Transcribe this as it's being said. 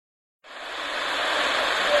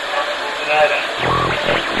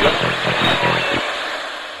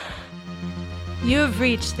You have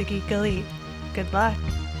reached the Geek Elite. Good luck.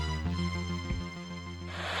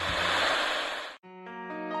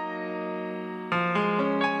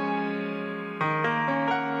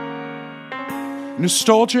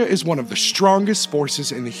 Nostalgia is one of the strongest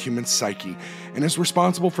forces in the human psyche and is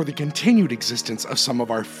responsible for the continued existence of some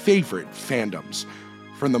of our favorite fandoms.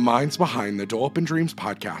 From the minds behind the Dole Up in Dreams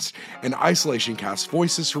podcast and Isolation Cast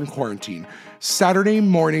Voices from Quarantine, Saturday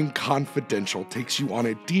Morning Confidential takes you on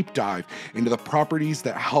a deep dive into the properties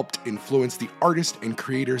that helped influence the artists and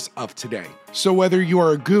creators of today. So whether you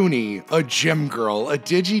are a Goonie, a Gem Girl, a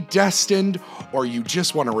Digi-Destined, or you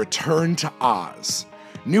just want to return to Oz,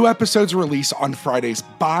 new episodes release on Fridays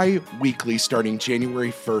bi-weekly starting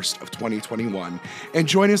January 1st of 2021, and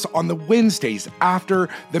join us on the Wednesdays after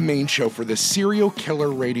the main show for the Serial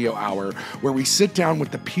Killer Radio Hour, where we sit down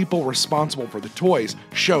with the people responsible for the toys,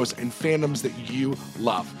 shows, and fandoms that you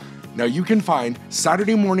love. Now you can find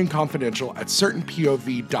Saturday Morning Confidential at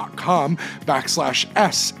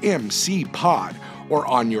certainpov.com/SMCpod or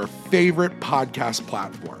on your favorite podcast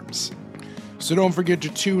platforms. So don't forget to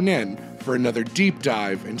tune in for another deep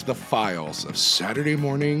dive into the files of Saturday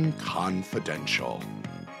Morning Confidential.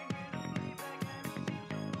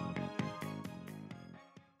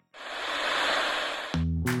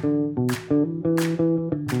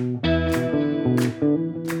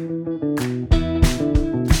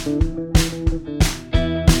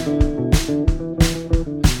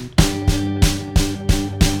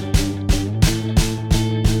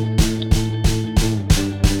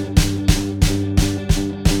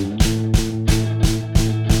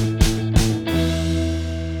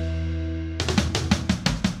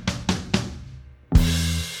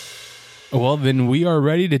 Well, then we are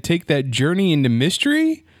ready to take that journey into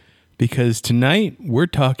mystery, because tonight we're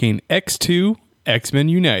talking X2 X-Men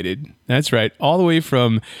United. That's right, all the way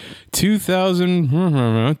from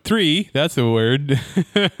 2003, that's the word.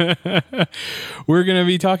 We're going to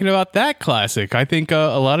be talking about that classic. I think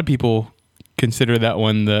a lot of people consider that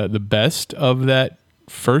one the best of that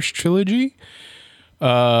first trilogy.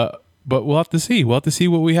 But we'll have to see. We'll have to see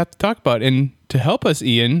what we have to talk about. And to help us,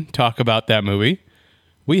 Ian, talk about that movie,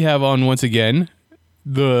 we have on once again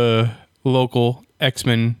the local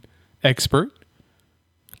X-Men expert,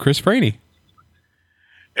 Chris Franey.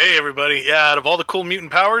 Hey, everybody. Yeah, out of all the cool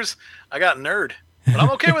mutant powers, I got nerd. But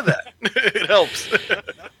I'm okay with that. It helps.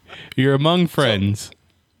 You're among friends.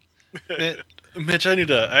 Mitch, I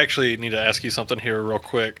actually need to ask you something here real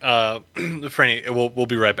quick. Franny, we'll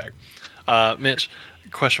be right back. Mitch,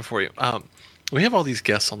 question for you. We have all these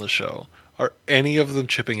guests on the show. Are any of them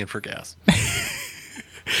chipping in for gas?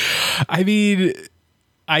 I mean,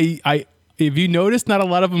 I if you notice, not a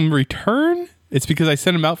lot of them return. It's because I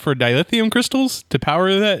sent them out for dilithium crystals to power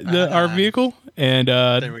our vehicle, and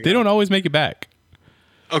they don't always make it back.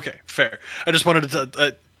 Okay, fair. I just wanted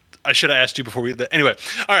to. I should have asked you before we. Anyway,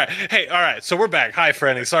 all right. Hey, all right. So we're back. Hi,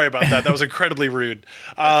 Franny. Sorry about that. That was incredibly rude.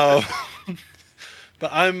 But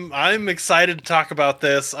I'm excited to talk about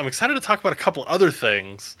this. I'm excited to talk about a couple other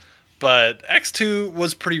things. But X2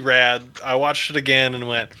 was pretty rad. I watched it again and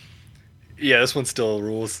went, yeah, this one still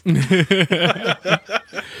rules.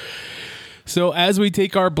 So as we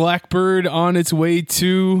take our Blackbird on its way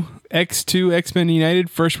to X2 X-Men United,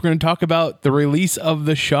 first we're going to talk about the release of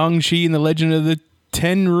the Shang-Chi and the Legend of the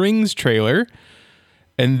Ten Rings trailer.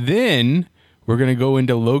 And then we're going to go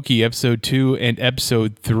into Loki Episode 2 and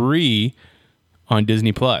Episode 3 on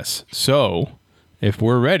Disney+. So if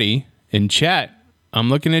we're ready, in chat, I'm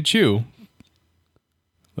looking at you.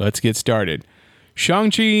 Let's get started.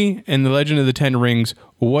 Shang-Chi and the Legend of the Ten Rings.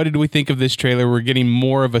 What did we think of this trailer? We're getting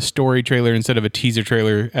more of a story trailer instead of a teaser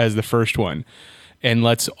trailer as the first one. And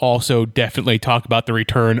let's also definitely talk about the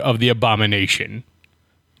return of the Abomination,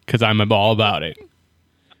 because I'm all about it.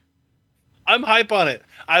 I'm hype on it.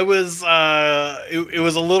 I was, it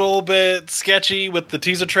was a little bit sketchy with the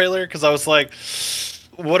teaser trailer, because I was like,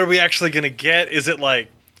 what are we actually going to get? Is it like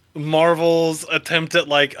Marvel's attempt at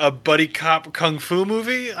like a buddy cop kung fu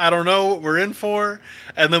movie? I don't know what we're in for.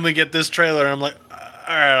 And then we get this trailer and I'm like,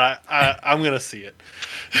 all right, I'm going to see it.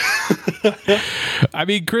 I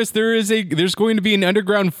mean, Chris, there's going to be an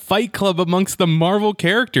underground fight club amongst the Marvel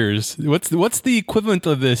characters. What's the equivalent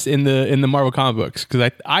of this in the Marvel comic books?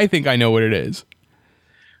 Because I think I know what it is.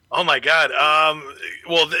 Oh my God.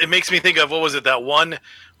 Well, it makes me think of, what was it? That one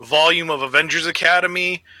volume of Avengers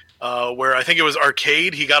Academy, where I think it was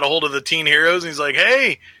Arcade. He got a hold of the teen heroes and he's like,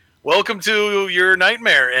 hey, welcome to your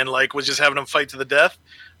nightmare. And like was just having them fight to the death.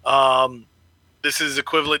 This is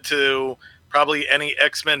equivalent to probably any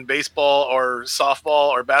X-Men baseball or softball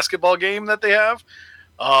or basketball game that they have.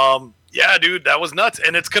 Yeah, dude, that was nuts.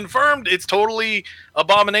 And it's confirmed. It's totally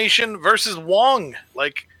Abomination versus Wong.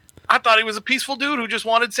 Like, I thought he was a peaceful dude who just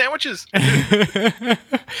wanted sandwiches. I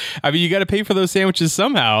mean, you got to pay for those sandwiches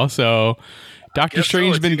somehow. So Doctor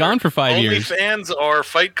Strange's been gone for 5 years. OnlyFans or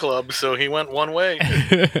Fight Club, so he went one way.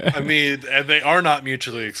 I mean, and they are not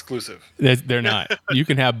mutually exclusive. They're not. You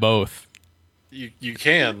can have both. You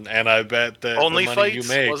can, and I bet that Only the money Fights?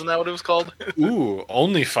 you make. Wasn't that what it was called? Ooh,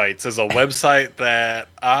 Only Fights is a website that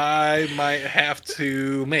I might have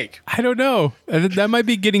to make. I don't know. That might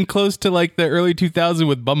be getting close to like the early 2000s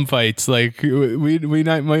with bum fights. Like we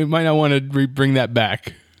might not want to bring that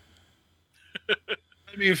back.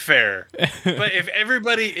 I mean, fair, but if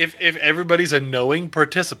everybody's a knowing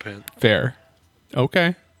participant, Fair.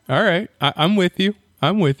 Okay. All right. I'm with you.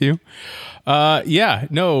 Yeah.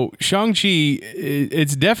 No, Shang-Chi,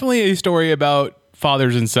 it's definitely a story about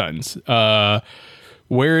fathers and sons.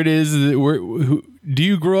 Where it is, do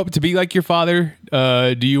you grow up to be like your father?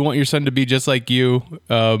 Do you want your son to be just like you?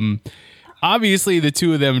 Obviously, the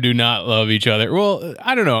two of them do not love each other. Well,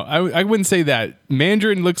 I don't know. I wouldn't say that.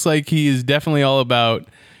 Mandarin looks like he is definitely all about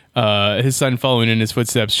his son following in his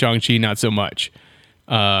footsteps. Shang-Chi, not so much.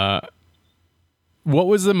 What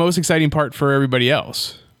was the most exciting part for everybody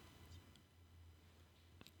else?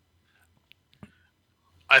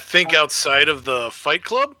 I think outside of the Fight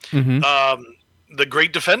Club, the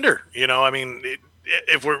Great Defender. You know, I mean,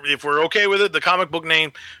 if we're okay with it, the comic book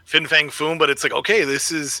name Fin Fang Foom, but it's like, okay,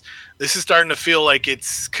 this is starting to feel like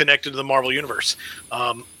it's connected to the Marvel universe.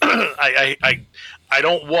 I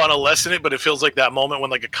don't want to lessen it, but it feels like that moment when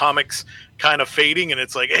like a comic's kind of fading, and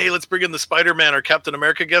it's like, hey, let's bring in the Spider-Man or Captain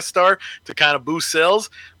America guest star to kind of boost sales.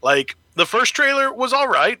 Like, the first trailer was all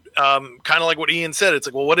right. Kind of like what Ian said. It's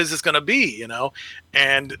like, well, what is this going to be, you know?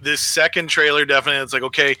 And this second trailer, definitely, it's like,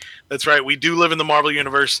 okay, that's right. We do live in the Marvel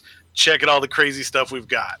universe. Check out all the crazy stuff we've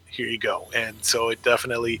got. Here you go. And so it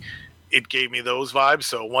gave me those vibes.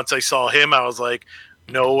 So once I saw him, I was like,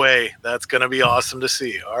 no way. That's going to be awesome to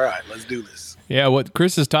see. All right, let's do this. Yeah, what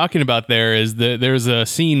Chris is talking about there is that there's a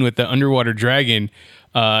scene with the underwater dragon.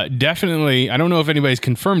 Definitely, I don't know if anybody's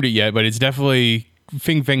confirmed it yet, but it's definitely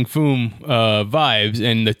Fin Fang Foom vibes.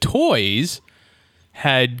 And the toys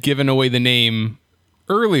had given away the name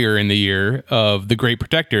earlier in the year of the Great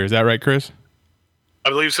Protector. Is that right, Chris? I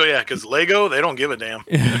believe so, yeah, because Lego, they don't give a damn.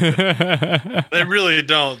 They really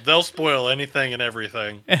don't. They'll spoil anything and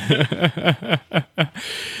everything.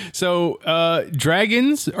 So,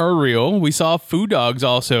 dragons are real. We saw food dogs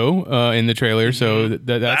also in the trailer. So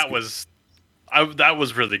that was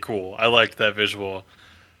really cool. I liked that visual.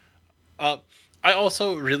 I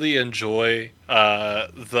also really enjoy how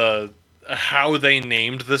they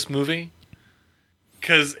named this movie,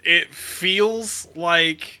 because it feels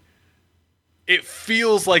like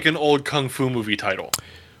an old kung fu movie title.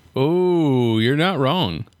 Oh, you're not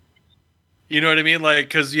wrong. You know what I mean? Like,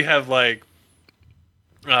 because you have like,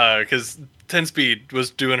 because 10 Speed was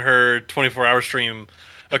doing her 24-hour stream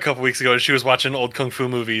a couple weeks ago, and she was watching old kung fu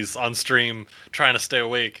movies on stream, trying to stay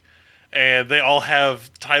awake. And they all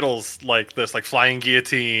have titles like this, like Flying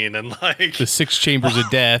Guillotine and like the 6 Chambers of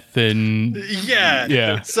Death, and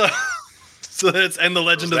yeah. So that's, and the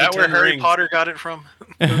Legend of the Ten Rings. Is that where Harry Potter got it from?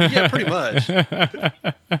 Yeah, pretty much.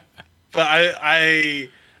 But I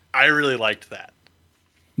really liked that.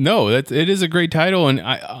 No, it is a great title, and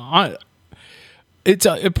it's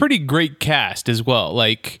a pretty great cast as well.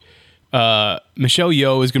 Like Michelle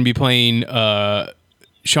Yeoh is going to be playing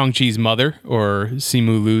Shang-Chi's mother, or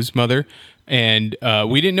Simu Liu's mother, and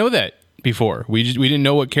we didn't know that before. We didn't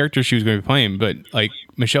know what character she was going to be playing, but like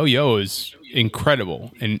Michelle Yeoh is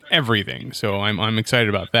incredible in everything, so I'm excited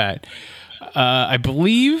about that. I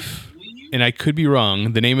believe, and I could be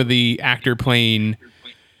wrong, the name of the actor playing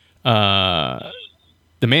the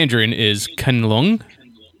Mandarin is Ken Leung.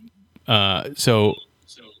 So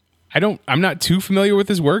I'm not too familiar with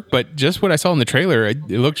his work, but just what I saw in the trailer, it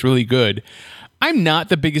looks really good. I'm not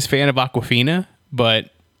the biggest fan of Awkwafina, but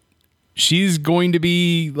she's going to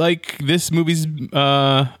be like this movie's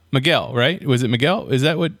Miguel, right? Was it Miguel? Is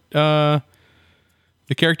that what the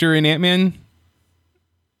character in Ant-Man?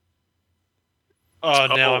 Oh,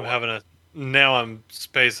 now I'm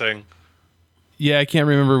spacing. Yeah, I can't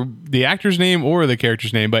remember the actor's name or the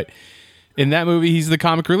character's name, but in that movie, he's the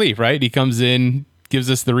comic relief, right? He comes in, gives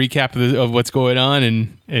us the recap of what's going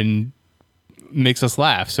on, and makes us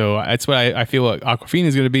laugh. So that's what I feel like Awkwafina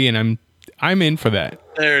is going to be, and I'm in for that.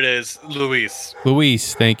 There it is, Luis.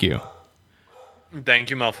 Luis, thank you. Thank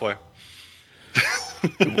you, Malfoy.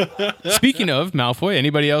 Speaking of Malfoy,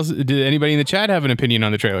 did anybody in the chat have an opinion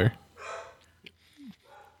on the trailer?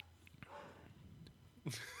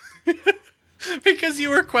 Because you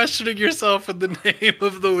were questioning yourself in the name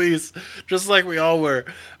of Luis, just like we all were.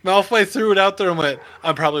 Malfoy threw it out there and went,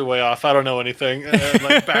 I'm probably way off. I don't know anything. And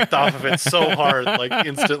like backed off of it so hard, like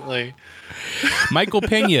instantly. Michael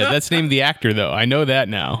Pena, that's named the actor, though. I know that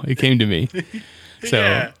now. It came to me.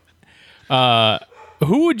 So, Yeah.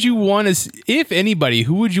 who would you want to, if anybody,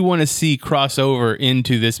 who would you want to see cross over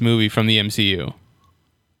into this movie from the MCU?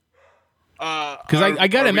 Because I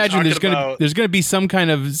gotta imagine there's gonna be some kind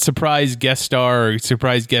of surprise guest star or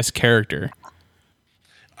surprise guest character.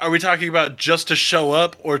 Are we talking about just to show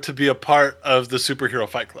up or to be a part of the superhero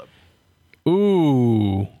fight club?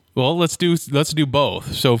 Ooh, well let's do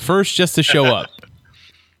both. So first, just to show up.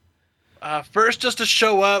 First, just to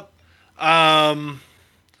show up. I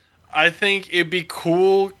think it'd be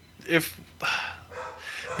cool if.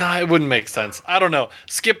 Nah, it wouldn't make sense. I don't know.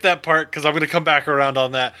 Skip that part because I'm going to come back around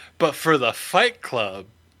on that. But for the Fight Club,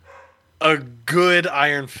 a good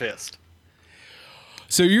Iron Fist.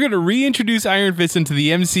 So you're going to reintroduce Iron Fist into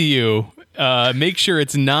the MCU. Make sure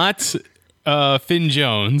it's not Finn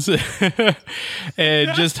Jones, and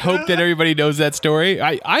just hope that everybody knows that story.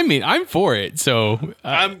 I mean, I'm for it. So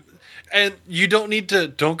and you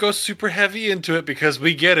don't go super heavy into it because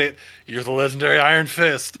we get it. You're the legendary Iron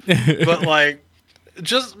Fist, but like.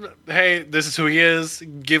 Just, hey, this is who he is.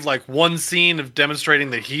 Give like one scene of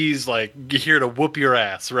demonstrating that he's like here to whoop your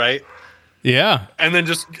ass, right? Yeah. And then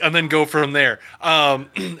go from there.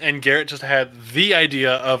 And Garrett just had the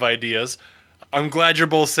idea of ideas. I'm glad you're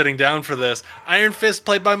both sitting down for this. Iron Fist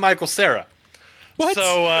played by Michael Cera. What?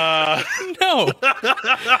 So no.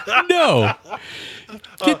 No.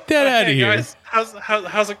 Get that out of here. Guys,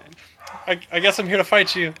 how's it? I guess I'm here to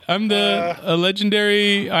fight you. I'm a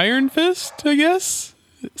legendary Iron Fist, I guess.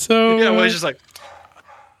 So yeah, well, he's just like,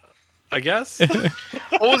 I guess.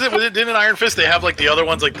 What was it? Didn't Iron Fist, they have like the other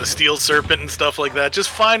ones, like the Steel Serpent and stuff like that?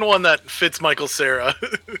 Just find one that fits Michael Cera.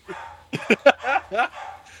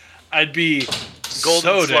 I'd be Golden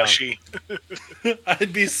so slushy. down.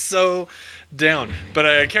 I'd be so down. But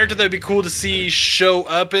a character that'd be cool to see show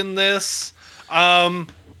up in this. I'd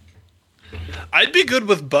be good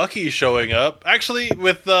with Bucky showing up. Actually,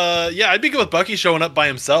 I'd be good with Bucky showing up by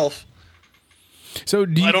himself. So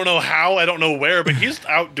I don't know how, I don't know where, but he's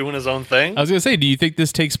out doing his own thing. I was gonna say, do you think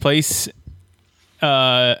this takes place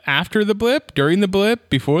after the blip, during the blip,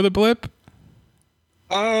 before the blip?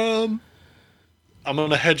 I'm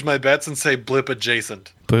gonna hedge my bets and say blip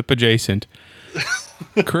adjacent. Blip adjacent.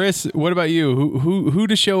 Chris, what about you? Who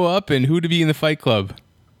to show up and who to be in the Fight Club?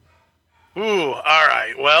 Ooh, all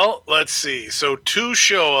right. Well, let's see. So to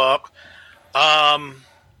show up, I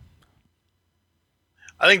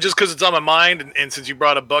think just because it's on my mind, and since you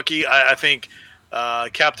brought up Bucky, I think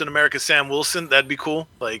Captain America Sam Wilson, that'd be cool.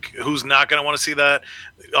 Like, who's not going to want to see that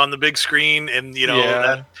on the big screen? And, you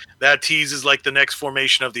know, that teases like the next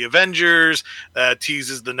formation of the Avengers, that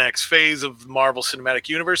teases the next phase of Marvel Cinematic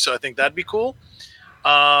Universe. So I think that'd be cool.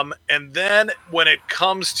 And then when it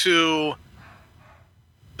comes to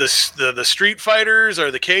the Street Fighters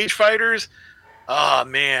or the Cage Fighters, oh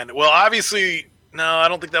man. Well, obviously, no, I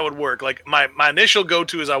don't think that would work. Like my initial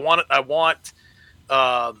go-to is I want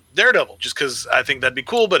Daredevil, just because I think that'd be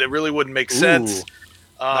cool, but it really wouldn't make sense.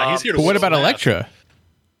 He's here to But what whoop about some ass. Elektra?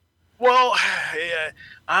 Well, yeah,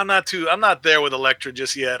 I'm not there with Elektra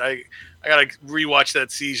just yet. I gotta rewatch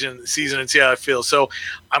that season and see how I feel. So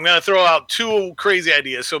I'm gonna throw out two crazy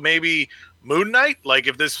ideas. So maybe Moon Knight, like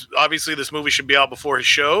if this movie should be out before his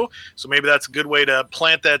show, so maybe that's a good way to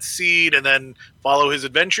plant that seed and then follow his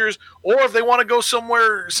adventures. Or if they want to go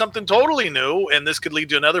something totally new, and this could lead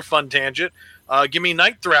to another fun tangent, give me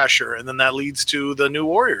Night Thrasher, and then that leads to the New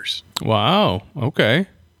Warriors. Wow. Okay.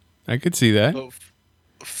 I could see that. So,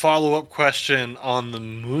 follow-up question on the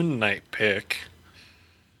Moon Knight pick.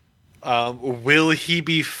 Will he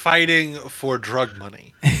be fighting for drug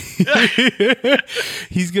money?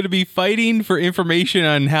 He's going to be fighting for information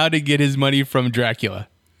on how to get his money from Dracula.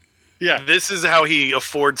 Yeah. This is how he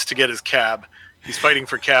affords to get his cab. He's fighting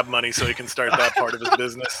for cab money so he can start that part of his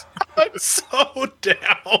business. I'm so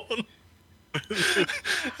down.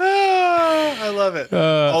 I love it.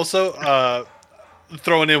 Also,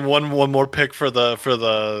 throwing in one more pick for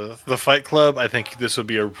the Fight Club. I think this would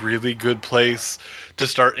be a really good place to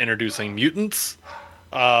start introducing mutants.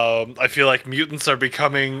 I feel like mutants are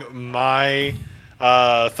becoming my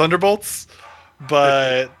Thunderbolts,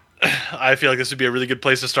 but I feel like this would be a really good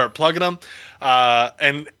place to start plugging them.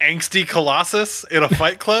 An angsty Colossus in a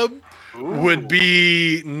Fight Club would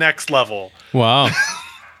be next level. Wow.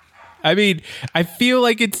 I mean, I feel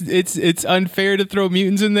like it's unfair to throw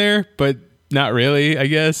mutants in there, but Not really, I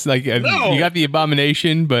guess. Like No. you got the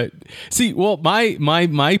Abomination, but see, well,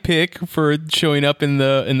 my pick for showing up in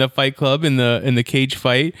the Fight Club in the cage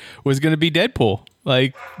fight was going to be Deadpool.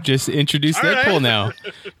 Like, just introduce All Deadpool right. now.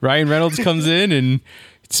 Ryan Reynolds comes in and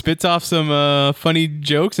spits off some funny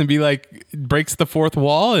jokes and breaks the fourth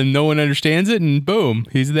wall and no one understands it, and boom,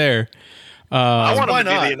 he's there. I want him why to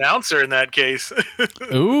be not? the announcer in that case.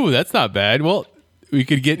 Ooh, that's not bad. Well, we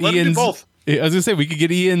could get Let him do Ian's. both. I was gonna say we could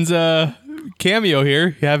get Ian's cameo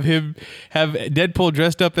here. Have Deadpool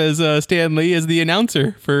dressed up as Stan Lee as the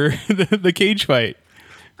announcer for the cage fight.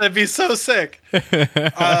 That'd be so sick. And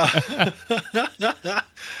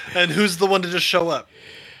who's the one to just show up?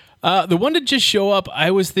 The one to just show up,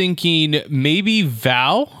 I was thinking maybe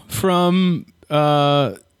Val from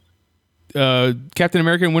Captain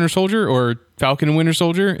America and Winter Soldier, or Falcon and Winter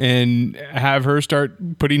Soldier, and have her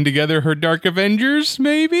start putting together her Dark Avengers,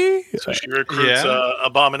 maybe? So she recruits Yeah.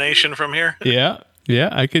 Abomination from here. Yeah,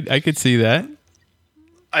 I could see that.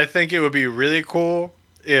 I think it would be really cool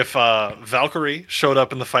if Valkyrie showed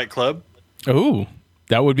up in the Fight Club, Oh,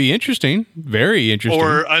 that would be interesting. Very interesting.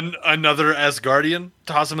 or another Asgardian.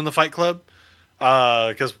 Toss him in the Fight Club,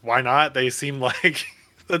 because why not? They seem like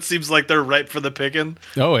that seems like they're ripe for the picking.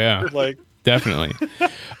 Oh yeah, Like, definitely.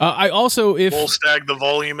 I also, if Volstagg the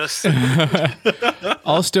Voluminous.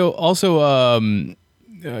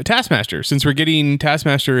 Taskmaster, since we're getting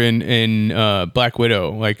Taskmaster in Black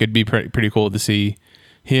Widow, like it'd be pretty cool to see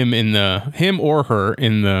him or her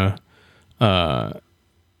in the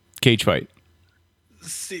cage fight.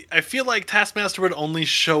 see, I feel like Taskmaster would only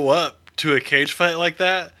show up to a cage fight like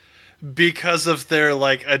that because of their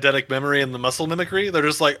like eidetic memory and the muscle mimicry. They're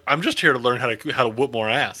just like, I'm just here to learn how to whoop more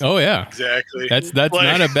ass. Oh yeah, Exactly. that's Like-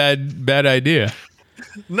 not a bad idea.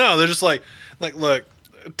 No, they're just like, look,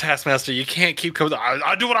 Taskmaster, you can't keep coming.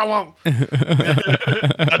 I do what I want.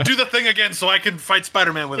 I do the thing again so I can fight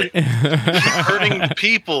Spider-Man with it. Hurting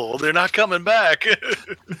people. They're not coming back.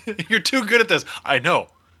 You're too good at this. I know.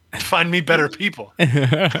 Find me better people.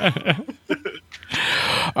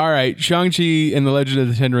 All right, Shang-Chi and the Legend of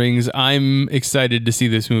the Ten Rings. I'm excited to see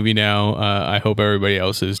this movie now. I hope everybody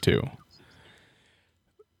else is too.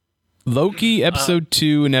 Loki episode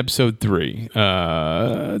 2 and episode 3.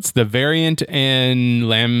 It's the Variant and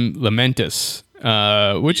Lamentus,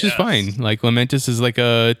 which is fine. Like, Lamentus is like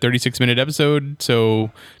a 36-minute episode,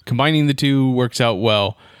 so combining the two works out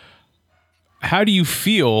well. How do you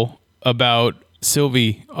feel about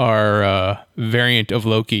Sylvie, our variant of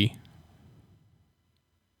Loki?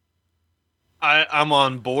 I'm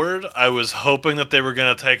on board. I was hoping that they were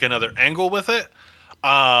going to take another angle with it.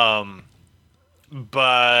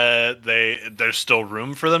 But there's still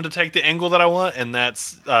room for them to take the angle that I want, and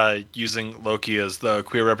that's using Loki as the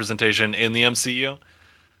queer representation in the MCU.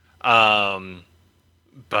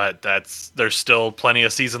 But there's still plenty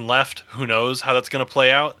of season left. Who knows how that's going to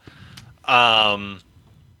play out?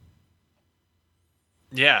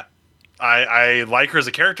 Yeah, I like her as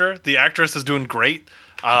a character. The actress is doing great.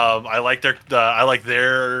 I like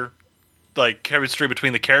their like chemistry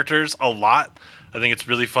between the characters a lot. I think it's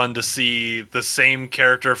really fun to see the same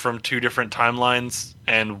character from two different timelines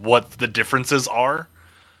and what the differences are,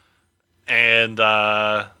 and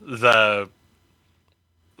the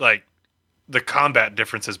combat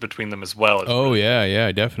differences between them as well. Oh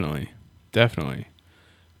yeah, definitely.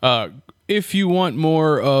 If you want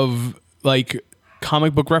more of like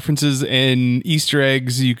comic book references and Easter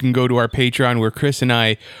eggs, you can go to our Patreon, where Chris and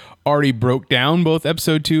I already broke down both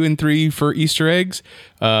episode 2 and 3 for Easter eggs.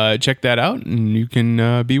 Check that out, and you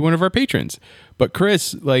can be one of our patrons. But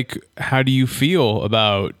Chris, like, how do you feel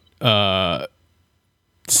about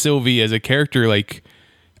Sylvie as a character? Like,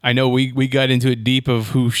 I know we got into it deep of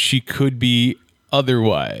who she could be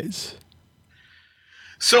otherwise.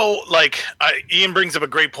 So, like, Ian brings up a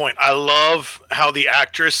great point. I love how the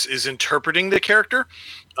actress is interpreting the character,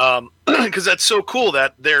 because that's so cool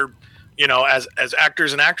that they're, you know, as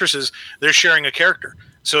actors and actresses, they're sharing a character.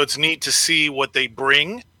 So it's neat to see what they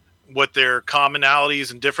bring, what their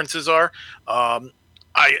commonalities and differences are.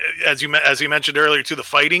 As you mentioned earlier, to the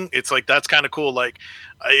fighting, it's like that's kind of cool. Like,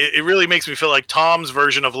 it really makes me feel like Tom's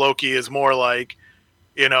version of Loki is more like,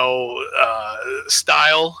 you know,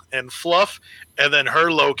 style and fluff, and then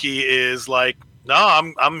her Loki is like, no,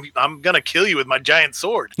 I'm gonna kill you with my giant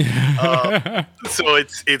sword. So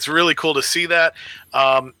it's really cool to see that.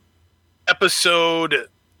 Episode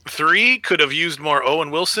 3 could have used more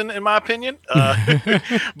Owen Wilson, in my opinion.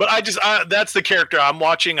 But that's the character I'm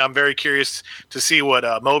watching. I'm very curious to see what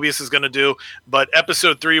Mobius is going to do. But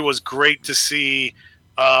episode 3 was great to see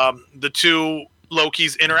the two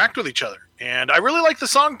Lokis interact with each other. And I really like the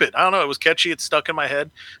song bit. I don't know. It was catchy. It's stuck in my head.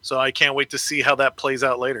 So I can't wait to see how that plays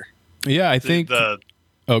out later. Yeah, I think.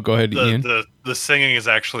 Oh, go ahead, Ian. The singing is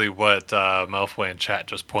actually what Malfoy in chat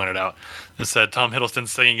just pointed out. It said Tom Hiddleston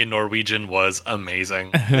singing in Norwegian was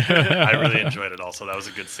amazing. I really enjoyed it also. That was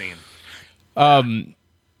a good scene.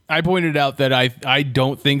 I pointed out that I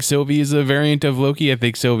don't think Sylvie is a variant of Loki. I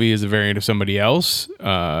think Sylvie is a variant of somebody else,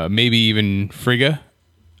 maybe even Frigga.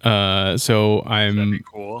 So I'm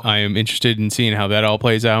cool. I am interested in seeing how that all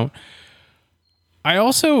plays out. I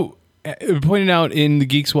also pointed out in the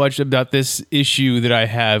Geeks Watch about this issue that I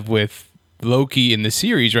have with Loki in the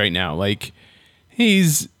series right now. Like,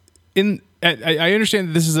 he's in. I understand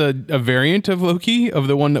that this is a variant of Loki, of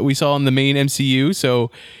the one that we saw in the main MCU. So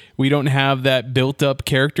we don't have that built-up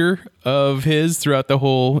character of his throughout the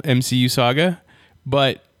whole MCU saga.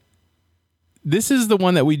 But this is the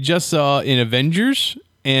one that we just saw in Avengers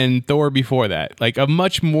and Thor before that. Like, a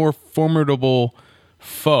much more formidable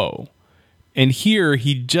foe. And here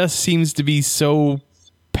he just seems to be so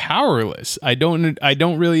powerless. I don't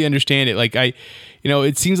really understand it. Like,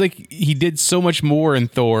 it seems like he did so much more in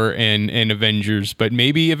Thor and Avengers, but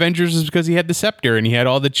maybe Avengers is because he had the scepter and he had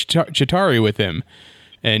all the Chitauri with him.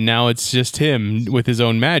 And now it's just him with his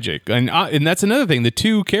own magic. And that's another thing. The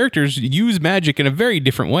two characters use magic in a very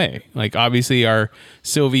different way. Like, obviously, our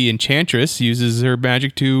Sylvie Enchantress uses her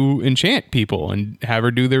magic to enchant people and have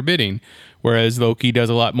her do their bidding. Whereas Loki does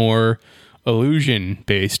a lot more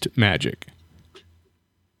illusion-based magic.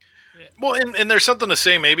 Well, and there's something to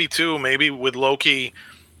say maybe with Loki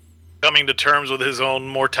coming to terms with his own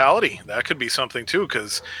mortality. That could be something too,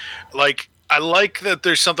 because like, I like that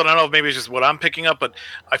there's something, I don't know if maybe it's just what I'm picking up, but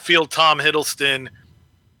I feel Tom Hiddleston,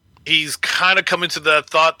 he's kind of coming to that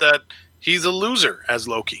thought that he's a loser as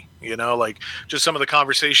Loki, like just some of the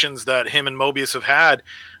conversations that him and Mobius have had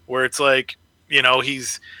where it's like,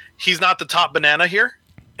 he's not the top banana here.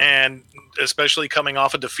 And especially coming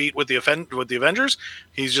off a defeat with the Avengers,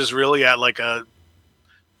 he's just really at like a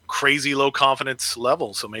crazy low confidence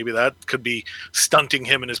level. So maybe that could be stunting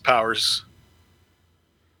him in his powers.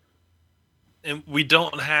 And we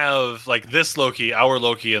don't have like this Loki, our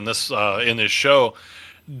Loki in this show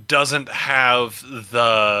doesn't have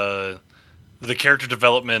the character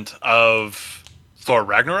development of Thor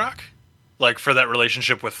Ragnarok, like for that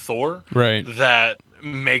relationship with Thor, right? That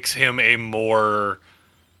makes him a more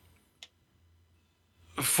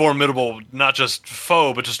formidable, not just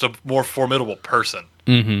foe, but just a more formidable person.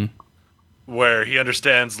 Mm-hmm. Where he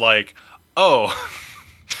understands, like, oh,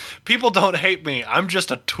 people don't hate me. I'm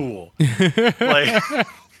just a tool. Like,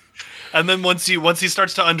 and then once he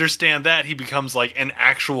starts to understand that, he becomes like an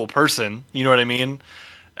actual person. You know what I mean?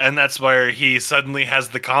 And that's where he suddenly has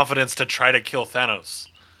the confidence to try to kill Thanos.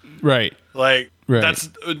 Right. Like, that's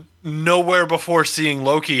nowhere before seeing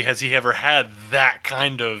Loki has he ever had that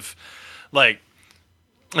kind of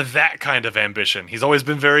ambition. He's always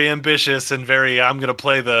been very ambitious and very, I'm going to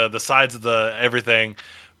play the sides of the everything.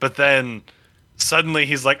 But then suddenly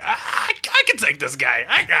he's like, I can take this guy.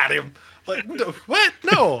 I got him. Like, what?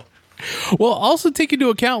 No. Well, also take into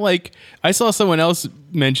account, like, I saw someone else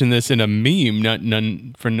mention this in a meme,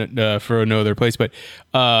 none for no other place, but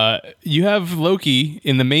you have Loki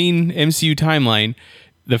in the main MCU timeline,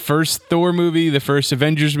 the first Thor movie, the first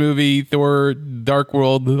Avengers movie, Thor Dark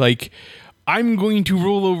World, like, I'm going to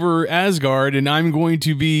rule over Asgard and I'm going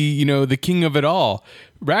to be, the king of it all.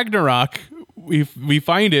 Ragnarok, we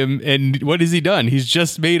find him, and what has he done? He's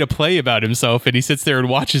just made a play about himself, and he sits there and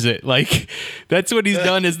watches it. Like, that's what he's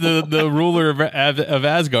done as the ruler of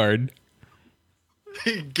Asgard.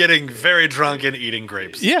 Getting very drunk and eating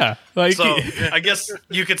grapes. Yeah, like, so I guess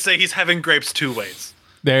you could say he's having grapes two ways.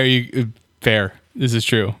 Fair. This is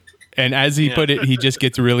true. And as he put it, he just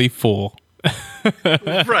gets really full.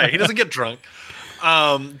 Right, he doesn't get drunk.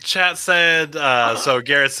 Chat said, so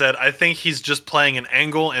Garrett said, I think he's just playing an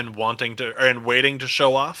angle and waiting to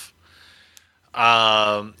show off.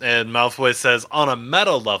 And Malfoy says, on a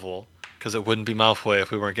meta level, because it wouldn't be Malfoy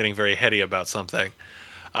if we weren't getting very heady about something.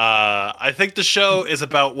 I think the show is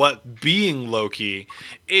about what being Loki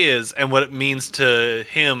is and what it means to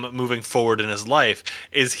him moving forward in his life.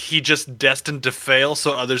 Is he just destined to fail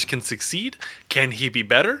so others can succeed? Can he be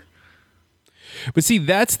better? But see,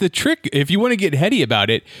 that's the trick. If you want to get heady about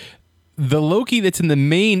it, the Loki that's in the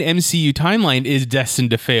main MCU timeline is destined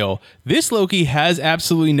to fail. This Loki has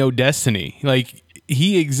absolutely no destiny. Like,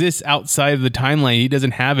 he exists outside of the timeline. He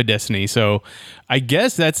doesn't have a destiny. So I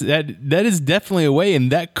guess that is definitely a way,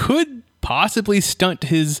 and that could possibly stunt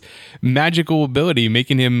his magical ability,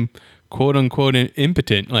 making him quote unquote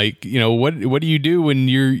impotent. Like, what do you do when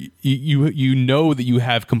you know that you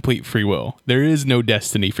have complete free will? There is no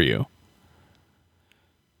destiny for you.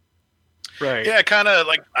 Right. Yeah, kind of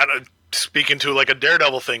like I don't speaking to like a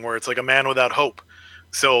Daredevil thing where it's like a man without hope.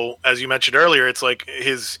 So as you mentioned earlier, it's like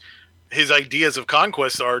his ideas of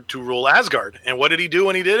conquest are to rule Asgard. And what did he do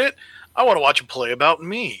when he did it? I want to watch him play about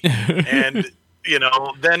me. And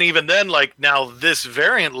then like now this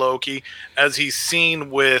variant Loki, as he's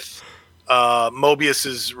seen with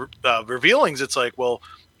Mobius's revealings, it's like, well,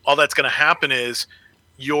 all that's going to happen is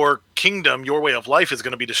your kingdom, your way of life is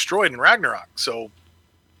going to be destroyed in Ragnarok. So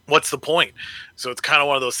what's the point? So it's kind of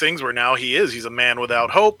one of those things where now he's a man without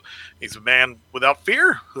hope. He's a man without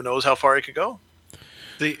fear. Who knows how far he could go?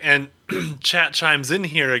 And chat chimes in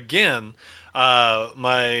here again.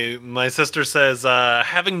 My sister says,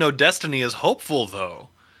 having no destiny is hopeful, though.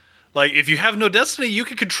 Like, if you have no destiny, you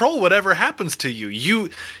can control whatever happens to you.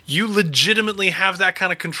 You legitimately have that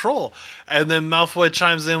kind of control. And then Malfoy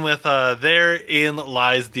chimes in with, therein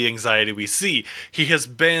lies the anxiety we see. He has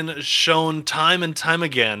been shown time and time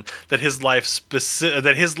again that his life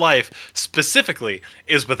specifically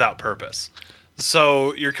is without purpose.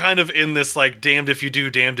 So you're kind of in this, like, damned if you do,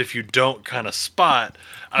 damned if you don't kind of spot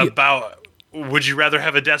about... Would you rather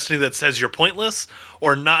have a destiny that says you're pointless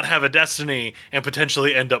or not have a destiny and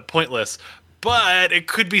potentially end up pointless? But it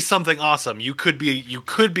could be something awesome. You could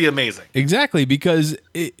be amazing. Exactly, because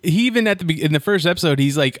he even in the first episode,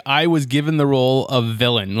 he's like, I was given the role of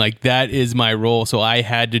villain. Like, that is my role, so I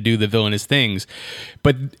had to do the villainous things.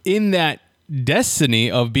 But in that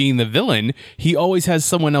destiny of being the villain, he always has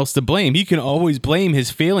someone else to blame. He can always blame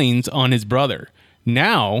his failings on his brother.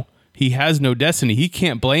 Now... he has no destiny. He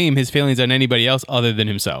can't blame his failings on anybody else other than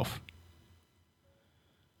himself.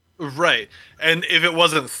 Right. And if it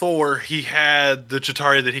wasn't Thor, he had the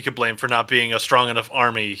Chitauri that he could blame for not being a strong enough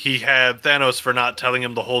army. He had Thanos for not telling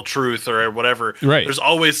him the whole truth or whatever. Right. There's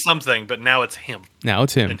always something, but now it's him. Now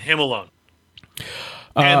it's him. And him alone.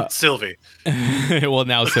 And Sylvie. Well,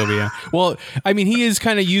 now Sylvia. Well, I mean, he is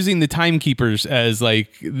kind of using the timekeepers as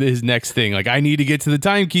like his next thing. Like, I need to get to the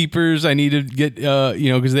timekeepers. I need to get,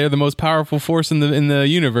 because they're the most powerful force in the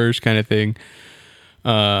universe, kind of thing.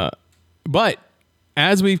 But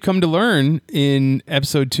as we've come to learn in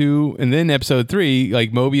episode 2 and then episode 3,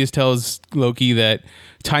 like Mobius tells Loki that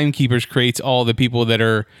timekeepers creates all the people that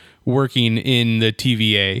are working in the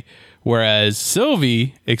TVA. Whereas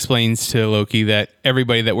Sylvie explains to Loki that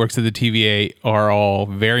everybody that works at the TVA are all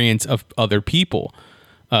variants of other people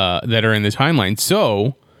that are in the timeline.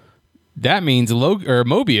 So that means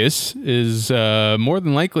Mobius is more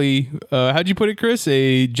than likely, how'd you put it, Chris?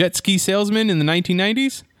 A jet ski salesman in the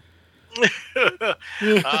 1990s?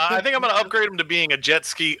 I think I'm going to upgrade him to being a jet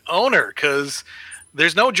ski owner because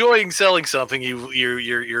there's no joy in selling something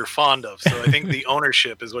you're fond of. So I think the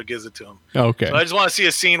ownership is what gives it to him. Okay. So I just want to see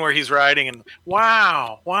a scene where he's riding and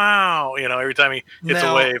wow, every time he hits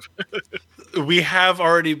a wave. We have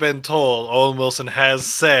already been told, Owen Wilson has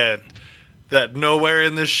said that nowhere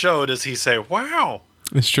in this show does he say, wow.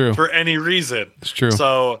 It's true. For any reason. It's true.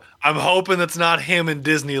 So I'm hoping it's not him and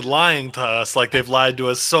Disney lying to us like they've lied to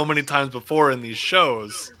us so many times before in these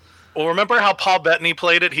shows. Well, remember how Paul Bettany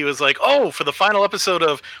played it? He was like, oh, for the final episode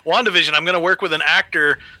of WandaVision, I'm going to work with an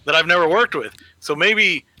actor that I've never worked with. So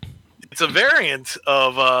maybe it's a variant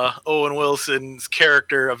of Owen Wilson's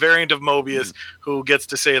character, a variant of Mobius, who gets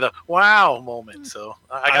to say the wow moment. So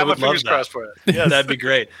I got my fingers crossed for it. Yeah, that'd be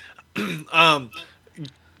great.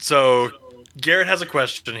 So Garrett has a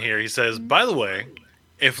question here. He says, by the way,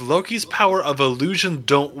 if Loki's power of illusion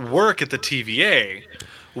don't work at the TVA...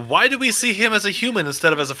 why do we see him as a human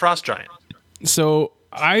instead of as a frost giant? So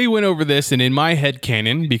I went over this, and in my head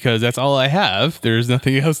canon, because that's all I have, there's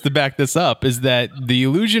nothing else to back this up, is that the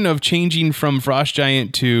illusion of changing from frost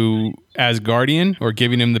giant to Asgardian, or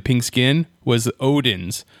giving him the pink skin, was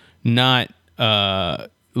Odin's, not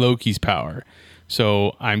Loki's power.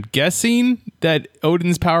 So I'm guessing that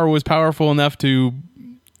Odin's power was powerful enough to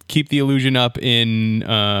keep the illusion up in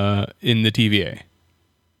the TVA.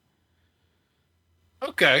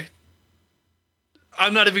 Okay.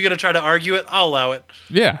 I'm not even going to try to argue it. I'll allow it.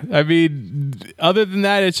 Yeah. I mean, other than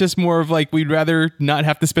that, it's just more of like, we'd rather not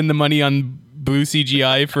have to spend the money on blue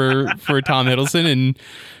CGI for Tom Hiddleston, and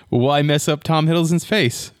why mess up Tom Hiddleston's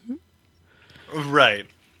face? Right.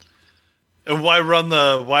 And why run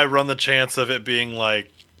the chance of it being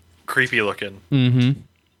like creepy looking? Mm-hmm.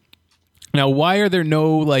 Now, why are there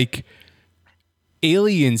no like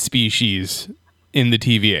alien species in the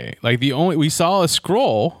TVA? Like, we saw a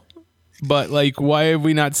Skrull, but like, why have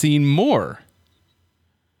we not seen more?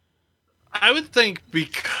 I would think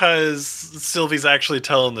because Sylvie's actually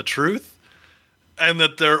telling the truth, and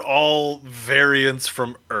that they're all variants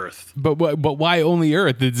from Earth. But why only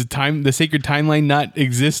Earth? Does the sacred timeline not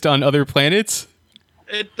exist on other planets?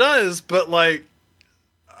 It does, but like,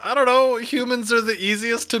 I don't know. Humans are the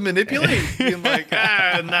easiest to manipulate. Being like,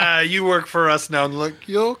 nah, you work for us now. And like,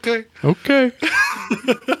 you okay? Okay.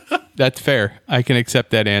 That's fair. I can accept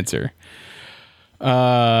that answer.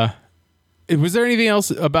 Was there anything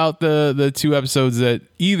else about the two episodes that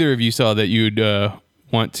either of you saw that you'd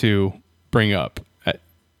want to bring up?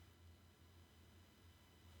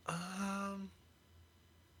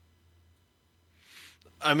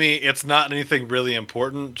 I mean, it's not anything really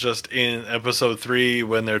important. Just in episode 3,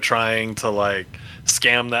 when they're trying to like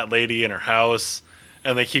scam that lady in her house,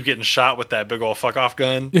 and they keep getting shot with that big old fuck off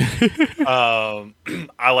gun.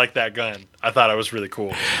 I like that gun. I thought it was really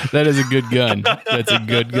cool. That is a good gun. That's a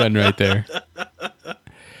good gun right there.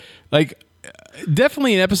 Like,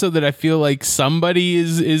 definitely an episode that I feel like somebody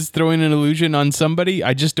is throwing an illusion on somebody.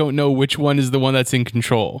 I just don't know which one is the one that's in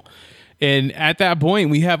control. And at that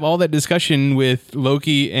point, we have all that discussion with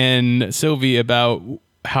Loki and Sylvie about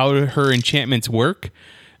how her enchantments work.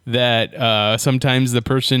 That sometimes the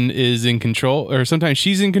person is in control, or sometimes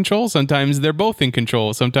she's in control. Sometimes they're both in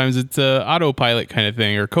control. Sometimes it's a autopilot kind of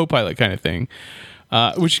thing or co-pilot kind of thing,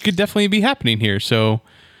 which could definitely be happening here. So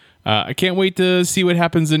I can't wait to see what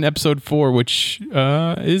happens in episode 4, which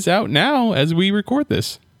is out now as we record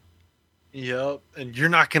this. Yep, and you're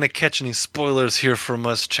not going to catch any spoilers here from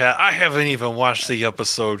us, chat. I haven't even watched the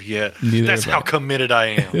episode yet. Neither That's have how I. committed I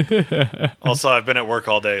am. Also, I've been at work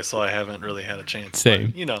all day, so I haven't really had a chance. Same.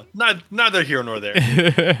 But, you know, neither here nor there.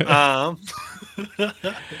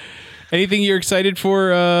 Anything you're excited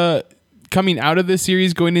for coming out of this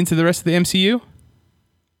series, going into the rest of the MCU?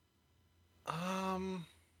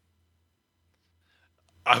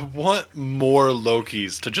 I want more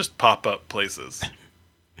Lokis to just pop up places.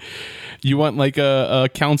 You want like a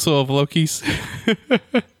council of Lokis?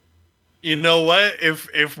 You know what?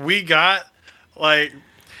 If we got like,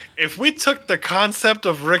 if we took the concept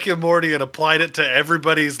of Rick and Morty and applied it to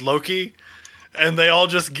everybody's Loki, and they all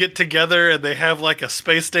just get together and they have like a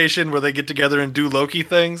space station where they get together and do Loki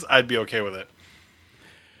things, I'd be okay with it.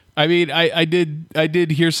 I mean, I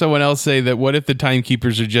did hear someone else say that what if the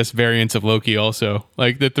timekeepers are just variants of Loki also?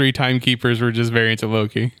 Like the 3 timekeepers were just variants of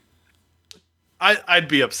Loki. I'd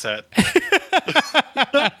be upset.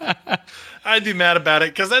 I'd be mad about it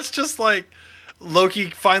because that's just like Loki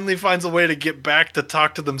finally finds a way to get back to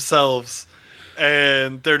talk to themselves,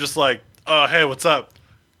 and they're just like, "Oh, hey, what's up?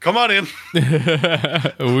 Come on in."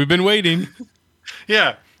 We've been waiting.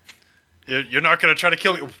 Yeah, you're not gonna try to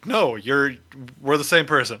kill me. No, we're the same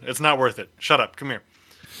person. It's not worth it. Shut up. Come here.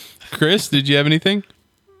 Chris, did you have anything?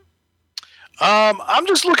 I'm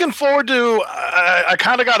just looking forward to. I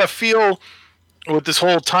kind of got a feel with this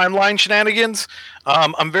whole timeline shenanigans.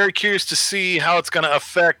 I'm very curious to see how it's going to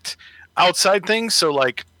affect outside things. So,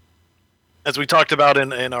 like, as we talked about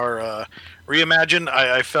in our Reimagine,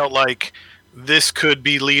 I felt like this could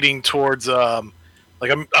be leading towards, I'm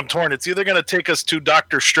torn. It's either going to take us to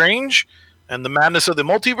Doctor Strange and the madness of the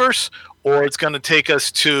multiverse, or it's going to take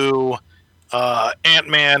us to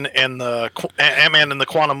Ant-Man and the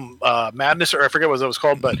Quantum Madness, or I forget what that was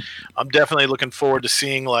called, but I'm definitely looking forward to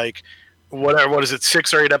seeing like what is it,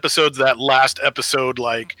 6 or 8 episodes, that last episode,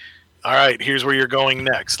 like, all right, here's where you're going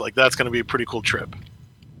next. Like, that's going to be a pretty cool trip.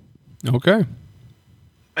 Okay.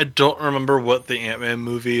 I don't remember what the Ant-Man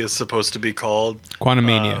movie is supposed to be called.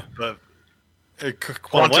 Quantumania. But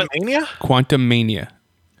Quantumania? Quantumania.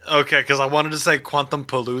 Okay, because I wanted to say Quantum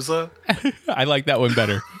Palooza. I like that one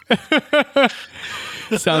better.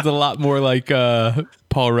 Sounds a lot more like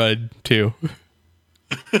Paul Rudd, too.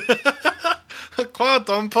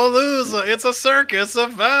 Quantum Palooza. It's a circus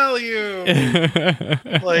of value.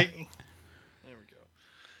 Like, there we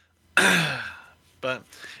go. But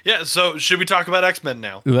yeah, so should we talk about X-Men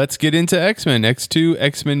now? Let's get into X-Men. X2,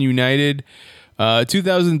 X-Men United,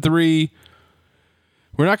 2003.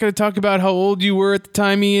 We're not going to talk about how old you were at the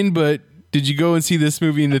time, Ian, but did you go and see this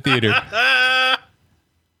movie in the theater? I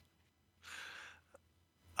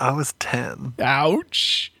was 10.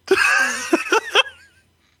 Ouch.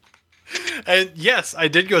 And yes, I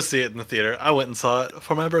did go see it in the theater. I went and saw it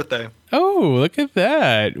for my birthday. Oh, look at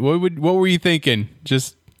that. What were you thinking?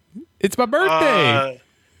 Just, it's my birthday.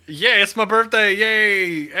 Yeah, it's my birthday.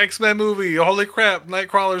 Yay. X-Men movie. Holy crap.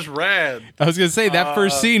 Nightcrawler's rad. I was going to say, that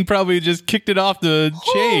first scene probably just kicked it off the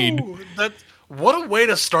chain. Ooh, what a way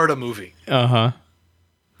to start a movie. Uh-huh.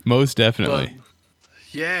 Most definitely. But,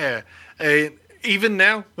 yeah. And even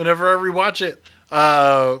now, whenever I rewatch it,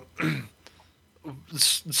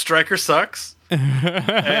 Stryker sucks.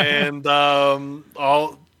 And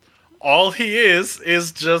all he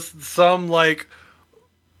is just some, like,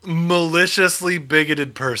 maliciously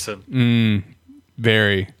bigoted person.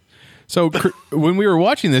 Very. So when we were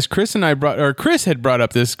watching this, Chris had brought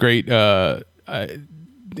up this great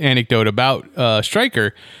anecdote about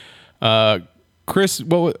Stryker. Chris,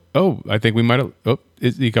 I think we might have. Oh,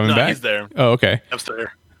 is he coming back? He's there. Oh, okay. I'm still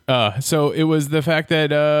here. So it was the fact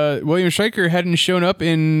that William Stryker hadn't shown up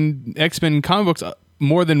in X-Men comic books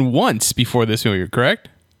more than once before this movie, correct?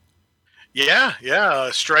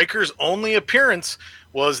 Yeah. Stryker's only appearance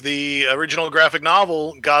was the original graphic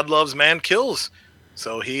novel God Loves, Man Kills.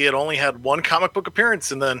 So he had only had one comic book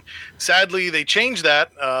appearance, and then sadly they changed that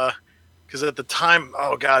because at the time,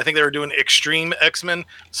 I think they were doing Extreme X-Men,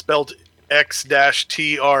 spelled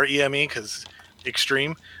X-TREME because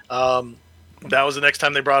extreme. That was the next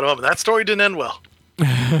time they brought him up, and that story didn't end well.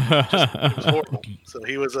 It was horrible. So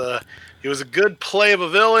he was a good play of a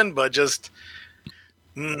villain, but just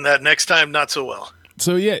that next time not so well.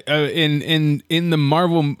 So yeah, in the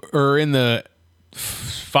Marvel or in the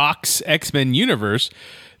Fox X-Men universe,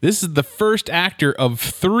 this is the first actor of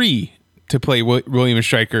 3 to play William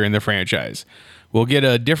Stryker in the franchise. We'll get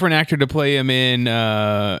a different actor to play him in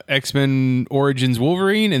X-Men Origins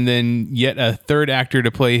Wolverine, and then yet a third actor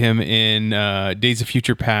to play him in Days of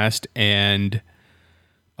Future Past and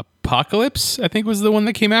Apocalypse, I think was the one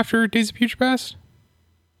that came after Days of Future Past.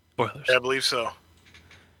 Spoilers. Yeah, I believe so.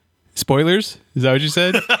 Spoilers? Is that what you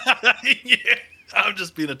said? Yeah, I'm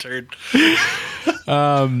just being a turd.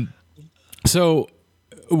 So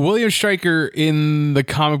William Stryker in the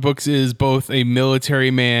comic books is both a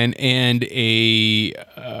military man and a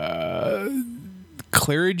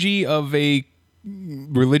clergy of a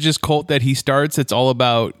religious cult that he starts. It's all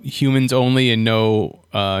about humans only and no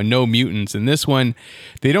mutants. In this one,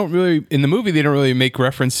 in the movie they don't really make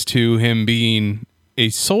reference to him being a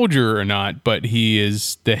soldier or not, but he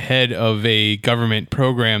is the head of a government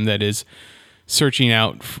program that is searching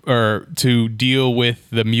out or to deal with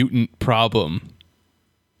the mutant problem.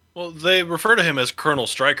 Well, they refer to him as Colonel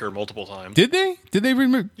Stryker multiple times. Did they? Did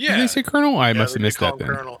they say Colonel? I must have missed that then.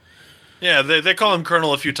 Colonel. Yeah, they call him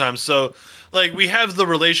Colonel a few times. So, like, we have the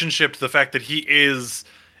relationship to the fact that he is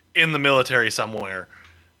in the military somewhere.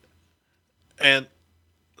 And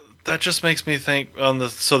that just makes me think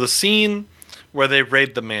the scene where they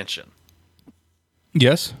raid the mansion.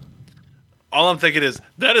 Yes. All I'm thinking is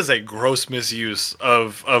that is a gross misuse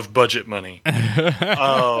of budget money.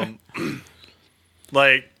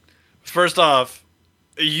 Like, first off,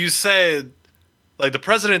 you said, like, the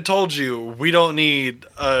president told you we don't need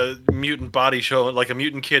a mutant body showing, like a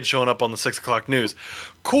mutant kid showing up on the 6 o'clock news.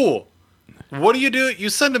 Cool. What do? You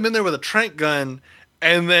send him in there with a tranq gun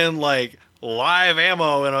and then, like, live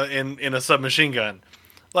ammo in a submachine gun.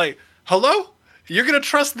 Like, hello? You're going to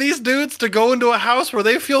trust these dudes to go into a house where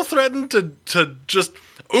they feel threatened to just,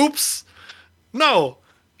 oops? No.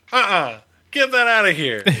 Get that out of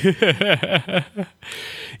here.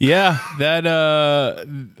 Yeah, that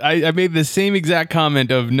I made the same exact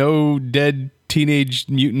comment of no dead teenage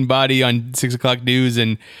mutant body on 6 o'clock news,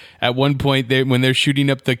 and at one point when they're shooting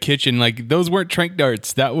up the kitchen, like, those weren't tranq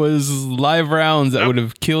darts. That was live rounds that would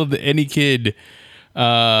have killed any kid.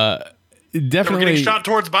 Definitely They were getting shot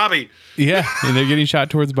towards Bobby. Yeah, and they're getting shot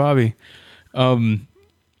towards Bobby. The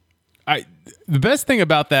best thing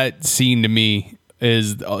about that scene to me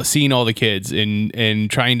is seeing all the kids and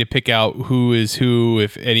trying to pick out who is who,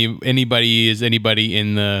 if anybody is anybody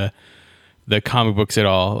in the comic books at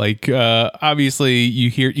all. Like, obviously you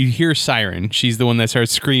hear Siren. She's the one that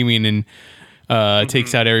starts screaming and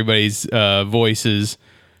takes out everybody's voices,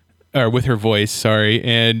 or with her voice. Sorry,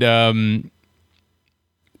 and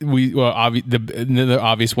the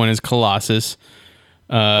obvious one is Colossus.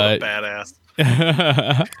 Badass.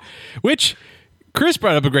 Which Chris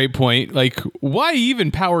brought up a great point. Like, why even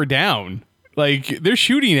power down? Like, they're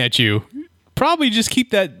shooting at you. Probably just keep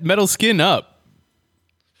that metal skin up.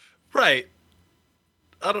 Right.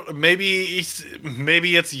 I don't know. Maybe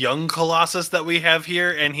it's young Colossus that we have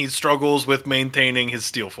here, and he struggles with maintaining his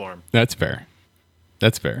steel form. That's fair.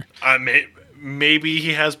 Maybe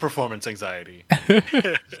he has performance anxiety.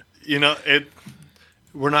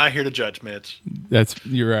 We're not here to judge, Mitch.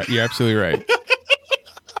 You're right. You're absolutely right.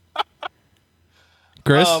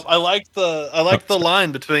 Chris, I like the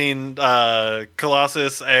line between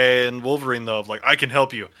Colossus and Wolverine, though, of like, I can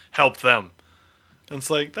help you, help them. And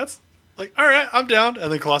it's like, that's like, all right, I'm down.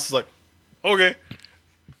 And then Colossus is like, okay.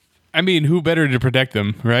 I mean, who better to protect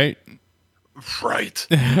them, right? Right.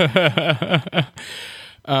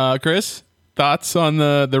 Chris, thoughts on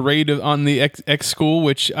the raid on the X school,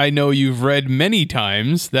 which I know you've read many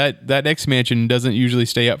times. That X mansion doesn't usually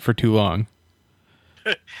stay up for too long.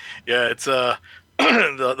 Yeah, it's the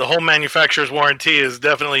whole manufacturer's warranty is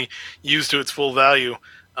definitely used to its full value.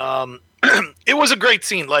 It was a great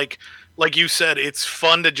scene. Like, like you said, it's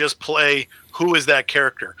fun to just play who is that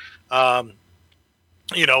character.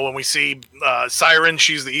 When we see Siren,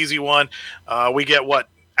 she's the easy one. We get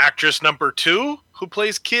actress number 2 who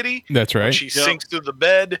plays Kitty. That's right. She sinks through the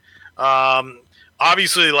bed.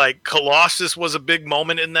 Obviously, like Colossus was a big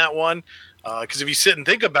moment in that one. Because if you sit and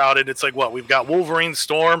think about it, it's like we've got Wolverine,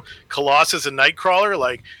 Storm, Colossus, and Nightcrawler.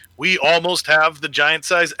 Like we almost have the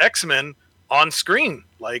giant-size X-Men on screen.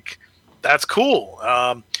 Like that's cool.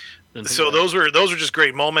 So those were just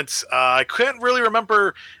great moments. I couldn't really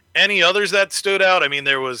remember any others that stood out. I mean,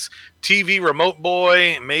 there was TV Remote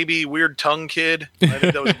Boy, maybe Weird Tongue Kid. I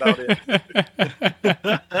think that was about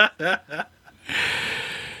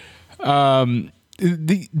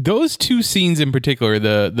it. Those two scenes in particular,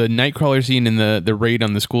 the Nightcrawler scene and the raid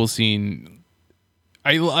on the school scene,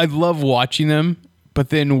 I love watching them. But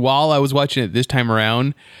then while I was watching it this time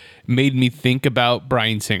around, made me think about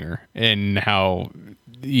Bryan Singer and how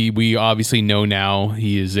we obviously know now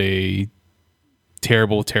he is a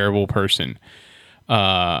terrible, terrible person.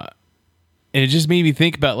 And it just made me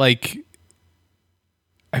think about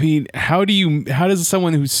how does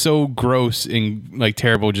someone who's so gross and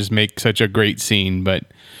terrible just make such a great scene? But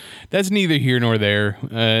that's neither here nor there.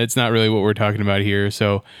 It's not really what we're talking about here.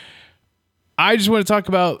 So I just want to talk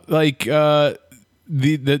about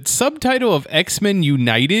the subtitle of X-Men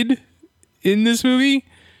United in this movie.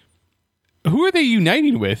 Who are they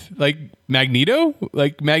uniting with? Magneto?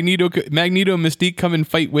 Magneto and Mystique come and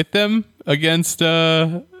fight with them against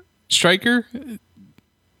Stryker?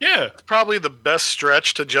 Yeah, it's probably the best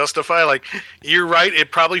stretch to justify. You're right.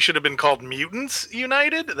 It probably should have been called Mutants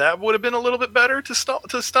United. That would have been a little bit better to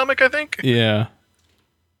stomach, I think. Yeah.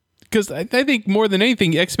 Because I think more than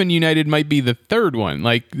anything, X-Men United might be the third one.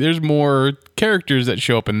 There's more characters that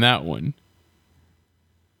show up in that one.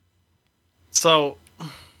 So,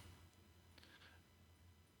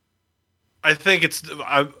 I think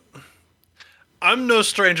I'm no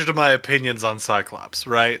stranger to my opinions on Cyclops,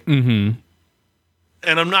 right? Mm-hmm.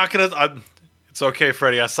 And I'm not gonna. It's okay,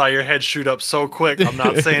 Freddie. I saw your head shoot up so quick. I'm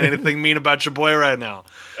not saying anything mean about your boy right now.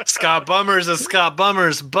 Scott Bummers is Scott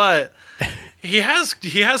Bummers, but he has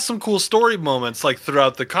some cool story moments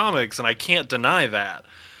throughout the comics, and I can't deny that.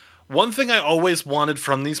 One thing I always wanted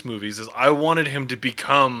from these movies is I wanted him to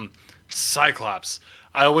become Cyclops.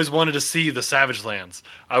 I always wanted to see the Savage Lands.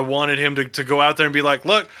 I wanted him to go out there and be like,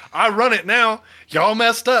 look, I run it now. Y'all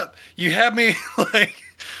messed up. You had me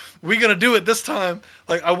we gonna do it this time.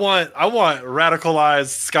 I want radicalized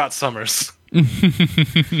Scott Summers.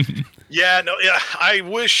 Yeah, I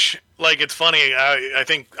wish, it's funny. I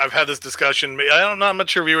think I've had this discussion. I'm not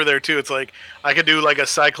sure if you were there too. It's I could do a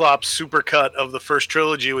Cyclops supercut of the first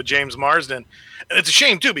trilogy with James Marsden. And it's a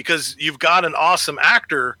shame too, because you've got an awesome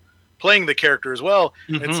actor playing the character as well.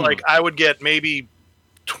 Mm-hmm. It's I would get maybe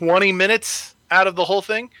 20 minutes out of the whole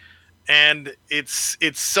thing. And it's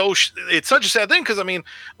such a sad thing because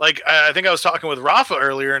I think I was talking with Rafa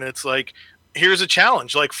earlier, and it's here's a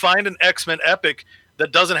challenge: find an X-Men epic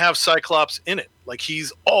that doesn't have Cyclops in it.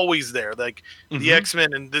 He's always there. Mm-hmm. The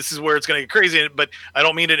X-Men, and this is where it's going to get crazy. But I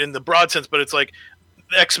don't mean it in the broad sense. But it's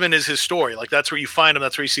X-Men is his story. That's where you find him.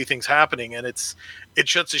 That's where you see things happening. And it's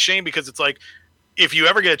just a shame because it's if you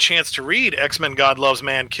ever get a chance to read X-Men: God Loves,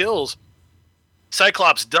 Man Kills,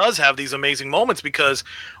 Cyclops does have these amazing moments because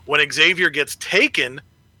when Xavier gets taken,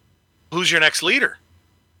 who's your next leader?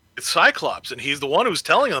 It's Cyclops, and he's the one who's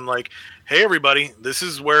telling them hey everybody, this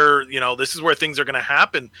is where things are going to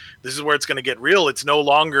happen. This is where it's going to get real. It's no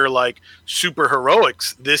longer super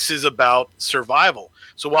heroics. This is about survival.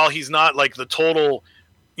 So while he's not the total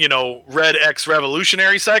Red X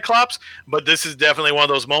revolutionary Cyclops, but this is definitely one of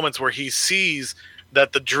those moments where he sees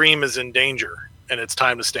that the dream is in danger and it's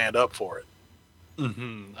time to stand up for it.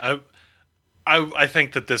 Mm-hmm. I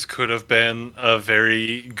think that this could have been a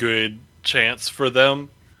very good chance for them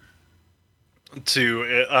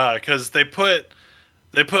to because they put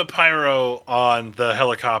Pyro on the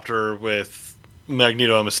helicopter with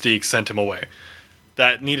Magneto and Mystique, sent him away.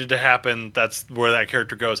 That needed to happen. That's where that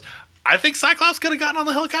character goes. I think Cyclops could have gotten on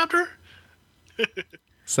the helicopter.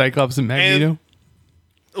 Cyclops and Magneto?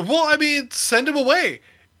 Send him away.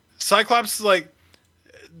 Cyclops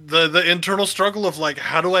the internal struggle of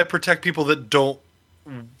how do I protect people that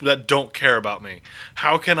don't care about me?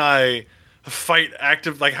 How can I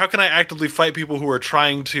how can I actively fight people who are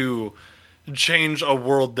trying to change a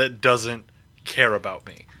world that doesn't care about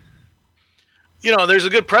me? There's a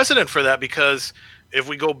good precedent for that because if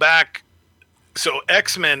we go back, so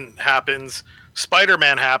X-Men happens,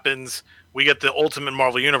 Spider-Man happens, we get the Ultimate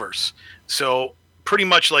Marvel Universe. So pretty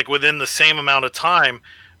much within the same amount of time,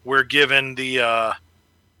 we're given the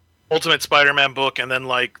Ultimate Spider-Man book and then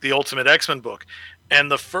like the Ultimate X-Men book. And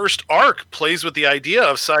the first arc plays with the idea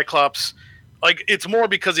of Cyclops. Like, it's more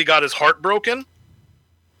because he got his heart broken.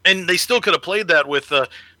 And they still could have played that with,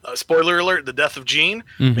 spoiler alert, the death of Jean.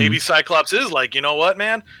 Mm-hmm. Maybe Cyclops is like, you know what,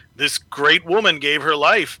 man? This great woman gave her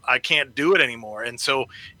life. I can't do it anymore. And so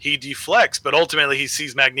he deflects. But ultimately, he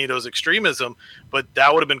sees Magneto's extremism. But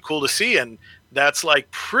that would have been cool to see. And that's like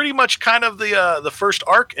pretty much kind of the first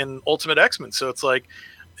arc in Ultimate X-Men. So it's like,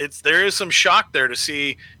 there is some shock there to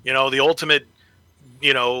see, you know, the ultimate,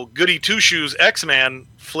 you know, goody two-shoes X-Man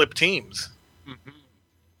flip teams.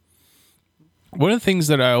 One of the things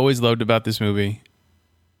that I always loved about this movie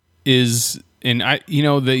is, and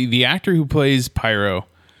the actor who plays Pyro,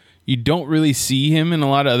 you don't really see him in a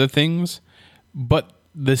lot of other things, but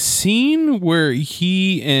the scene where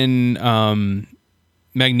he and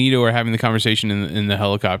Magneto are having the conversation in the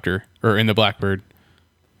helicopter, or in the Blackbird,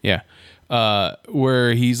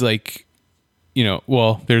 where he's like, you know,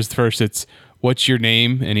 well, there's first it's, what's your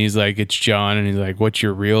name? And he's like, it's John. And he's like, what's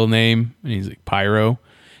your real name? And he's like, Pyro.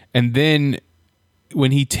 And then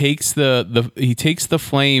when he takes the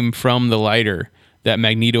flame from the lighter that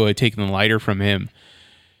Magneto had taken the lighter from him,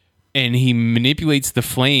 and he manipulates the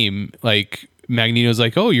flame, like Magneto's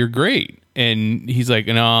like, oh, you're great. And he's like,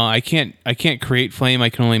 no, I can't create flame. I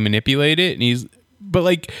can only manipulate it. And but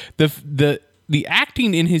like the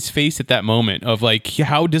acting in his face at that moment of like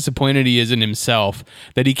how disappointed he is in himself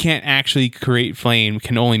that he can't actually create flame,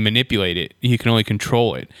 can only manipulate it. He can only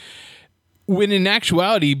control it. When in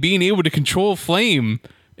actuality, being able to control flame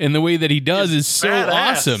in the way that he does is so badass.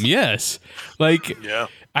 awesome. Yes. Like, Yeah.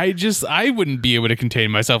 I wouldn't be able to contain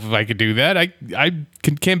myself if I could do that. I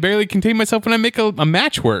can barely contain myself when I make a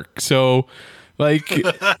match work. So, like,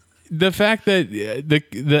 the fact that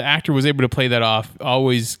the actor was able to play that off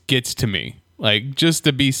always gets to me. Like, just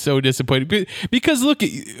to be so disappointed. Because look,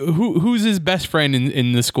 who's his best friend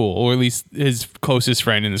in the school, or at least his closest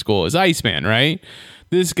friend in the school, is Iceman, right?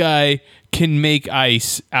 This guy can make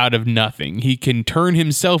ice out of nothing. He can turn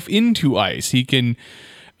himself into ice. He can...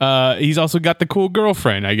 he's also got the cool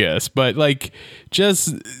girlfriend, I guess. But like,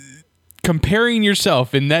 just comparing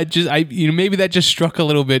yourself, and that just maybe that just struck a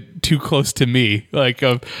little bit too close to me, like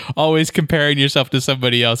of always comparing yourself to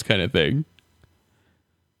somebody else, kind of thing.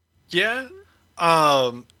 Yeah,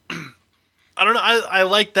 I don't know. I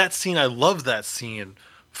like that scene. I love that scene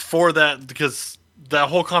for that, because that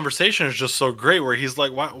whole conversation is just so great. Where he's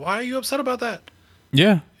like, "Why are you upset about that?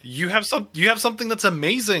 Yeah, You have something that's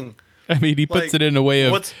amazing." I mean, he puts it in a way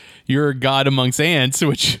of you're a god amongst ants,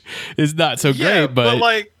 which is not so great, but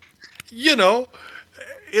like, you know,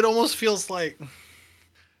 it almost feels like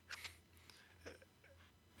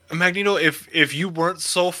Magneto, if you weren't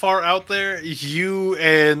so far out there, you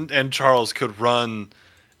and Charles could run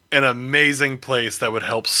an amazing place that would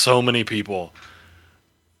help so many people.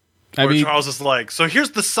 Charles is like, so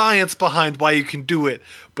here's the science behind why you can do it,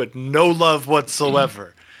 but no love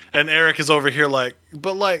whatsoever. And Eric is over here like,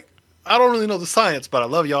 but like, I don't really know the science, but I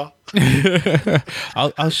love y'all.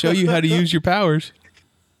 I'll show you how to use your powers.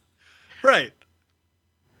 Right.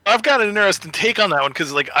 I've got an interesting take on that one,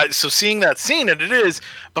 because like, so seeing that scene, and it is,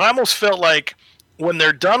 but I almost felt like when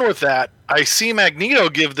they're done with that, I see Magneto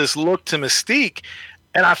give this look to Mystique,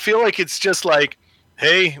 and I feel like it's just like,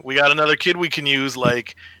 hey, we got another kid we can use.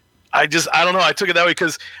 Like, I don't know. I took it that way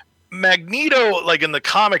because Magneto, like in the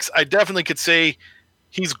comics, I definitely could say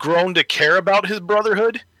he's grown to care about his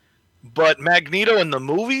brotherhood. But Magneto in the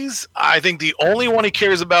movies, I think the only one he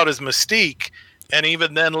cares about is Mystique. And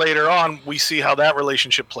even then later on, we see how that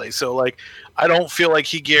relationship plays. So, like, I don't feel like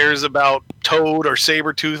he cares about Toad or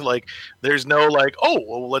Sabretooth. Like, there's no, like, oh,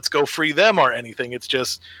 well, let's go free them or anything. It's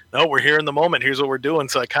just, no, we're here in the moment. Here's what we're doing.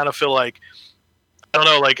 So I kind of feel like, I don't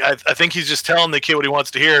know, like, I think he's just telling the kid what he wants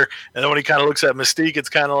to hear. And then when he kind of looks at Mystique, it's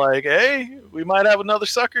kind of like, hey, we might have another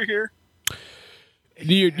sucker here.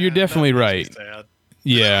 You're definitely right.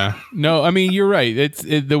 Yeah. No, I mean, you're right.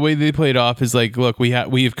 The way they play it off is like, look, we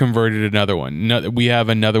have converted another one. No, we have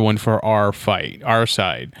another one for our fight, our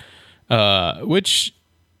side, which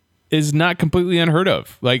is not completely unheard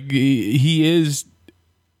of. Like, he is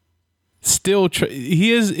still,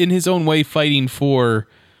 he is in his own way fighting for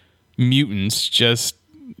mutants. Just,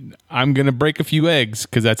 I'm going to break a few eggs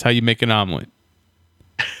because that's how you make an omelet.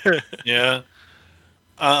 Yeah.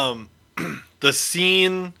 The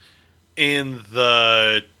scene in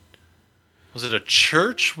was it a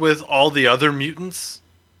church with all the other mutants?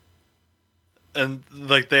 And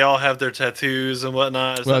like they all have their tattoos and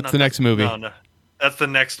whatnot. Well, that's the next movie. No. That's the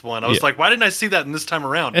next one. I was like, why didn't I see that in this time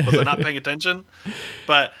around? Was I not paying attention?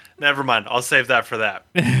 But never mind. I'll save that for that.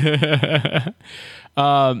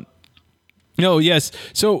 No, yes.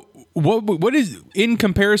 So what is in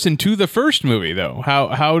comparison to the first movie though?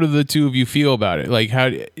 How do the two of you feel about it? Like, how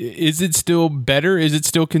is it still better? Is it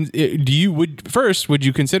still would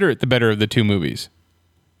you consider it the better of the two movies?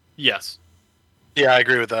 Yes. Yeah, I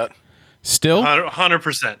agree with that. Still,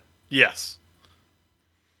 100%. Yes.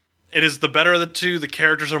 It is the better of the two. The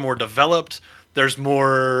characters are more developed. There's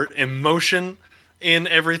more emotion in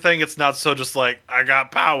everything. It's not so just like, I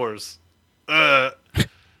got powers. There's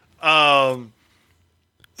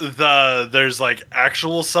like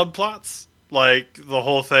actual subplots, like the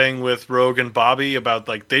whole thing with Rogue and Bobby about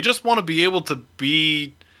like they just want to be able to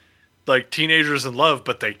be like teenagers in love,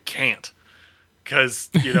 but they can't because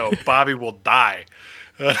Bobby will die.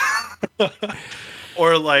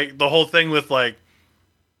 Or like the whole thing with like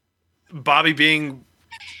Bobby being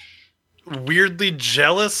weirdly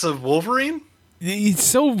jealous of Wolverine. It's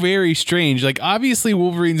so very strange. Like, obviously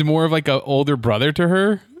Wolverine's more of like an older brother to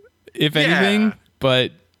her, if anything,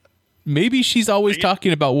 but maybe she's always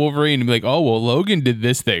talking about Wolverine and be like, oh, well, Logan did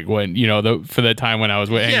this thing when, for that time when I was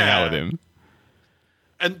hanging out with him.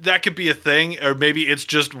 And that could be a thing, or maybe it's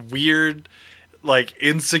just weird, like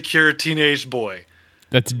insecure teenage boy.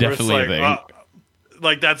 That's definitely a thing.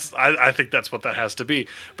 I think that's what that has to be.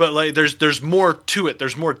 But like, there's more to it.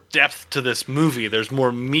 There's more depth to this movie. There's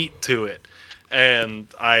more meat to it, and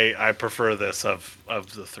I prefer this of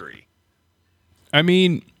the three. I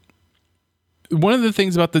mean, one of the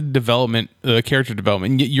things about the character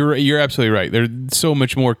development, you're absolutely right. There's so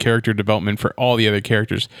much more character development for all the other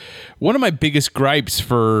characters. One of my biggest gripes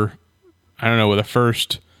for, I don't know, the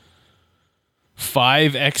first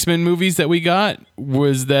 5 X-Men movies that we got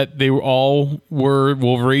was that they all were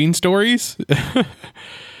Wolverine stories.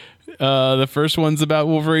 The first one's about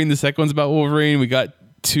Wolverine. The second one's about Wolverine. We got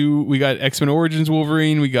X-Men Origins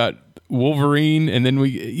Wolverine. We got Wolverine, and then we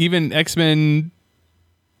even X-Men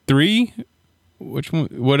 3, which one,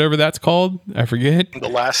 whatever that's called, I forget. The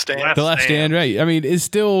Last Stand. The Last Stand, right? I mean, it's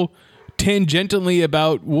still tangentially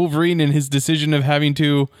about Wolverine and his decision of having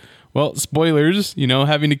to. Well, spoilers,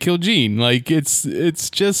 having to kill Jean. Like, it's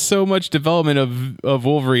just so much development of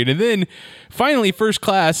Wolverine. And then, finally, First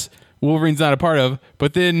Class, Wolverine's not a part of.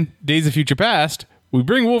 But then, Days of Future Past, we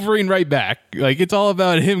bring Wolverine right back. Like, it's all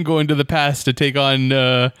about him going to the past to take on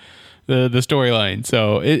the storyline.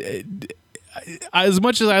 So, as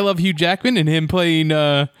much as I love Hugh Jackman and him playing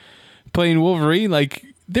Wolverine, like,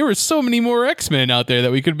 there were so many more X-Men out there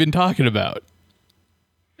that we could have been talking about.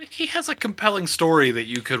 He has a compelling story that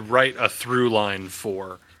you could write a through line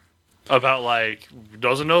for about, like,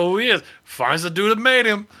 doesn't know who he is, finds the dude that made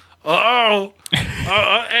him. And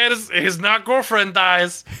his not girlfriend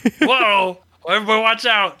dies. Whoa, everybody watch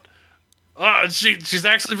out. She's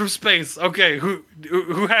actually from space. Okay, who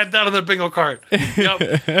had that on their bingo card? Yep.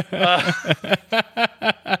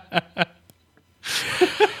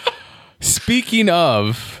 Speaking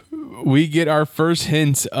of, we get our first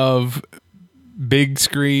hints of big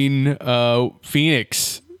screen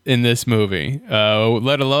Phoenix in this movie.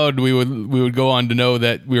 Let alone we would go on to know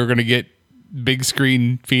that we were going to get big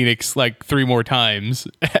screen Phoenix like 3 more times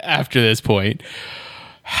after this point.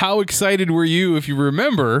 How excited were you, if you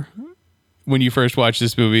remember, when you first watched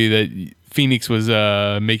this movie, that Phoenix was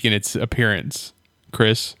making its appearance,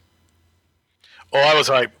 Chris? Oh, I was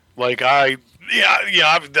hyped.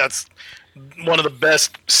 That's one of the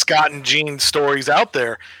best Scott and Jean stories out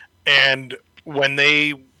there. And when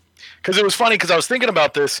because it was funny, because I was thinking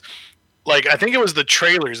about this, like, I think it was the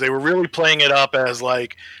trailers. They were really playing it up as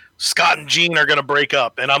like Scott and Jean are going to break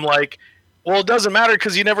up. And I'm like, well, it doesn't matter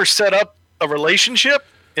because you never set up a relationship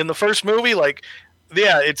in the first movie. Like,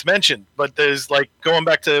 yeah, it's mentioned, but there's, like, going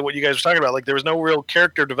back to what you guys were talking about, like, there was no real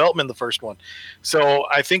character development in the first one. So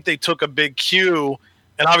I think they took a big cue,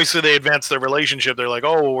 and obviously they advanced their relationship. They're like,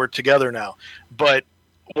 oh, we're together now. But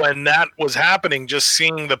when that was happening, just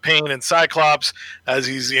seeing the pain in Cyclops as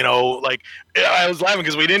he's, like, I was laughing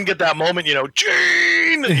because we didn't get that moment, Jean,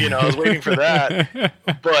 I was waiting for that.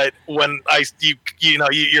 But when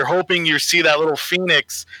you're hoping you see that little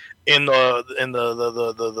Phoenix in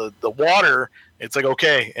the water, it's like,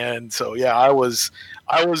 okay. And so, yeah, I was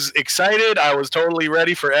excited. I was totally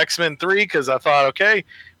ready for X-Men 3 because I thought, okay,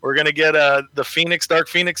 we're going to get the Dark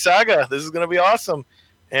Phoenix saga. This is going to be awesome.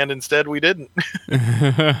 And instead we didn't.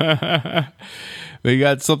 We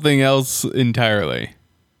got something else entirely.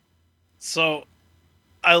 So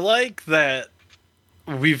I like that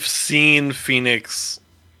we've seen Phoenix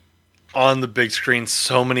on the big screen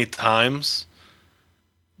so many times,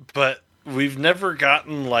 but we've never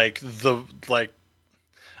gotten I feel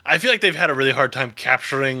like they've had a really hard time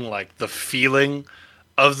capturing like the feeling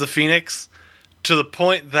of the Phoenix, to the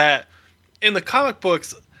point that in the comic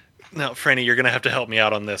books, Now, Franny, you're gonna have to help me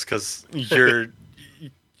out on this because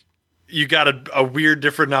you got a weird,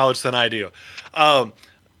 different knowledge than I do.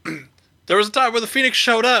 There was a time where the Phoenix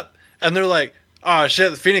showed up, and they're like, "Oh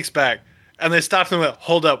shit, the Phoenix back!" And they stopped and went,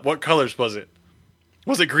 "Hold up, what colors was it?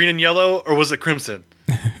 Was it green and yellow, or was it crimson?"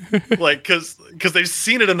 Like, because they've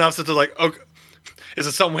seen it enough that they're like, "Okay, is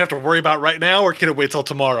it something we have to worry about right now, or can it wait till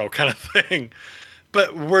tomorrow?" Kind of thing.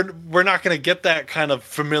 But we're not going to get that kind of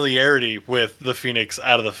familiarity with the Phoenix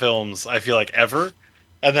out of the films, I feel like, ever.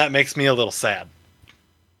 And that makes me a little sad.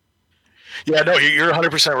 Yeah, no, you're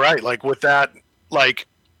 100% right. Like, with that, like,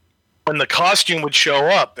 when the costume would show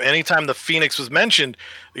up, anytime the Phoenix was mentioned,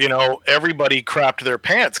 you know, everybody crapped their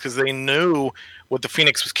pants because they knew what the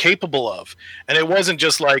Phoenix was capable of. And it wasn't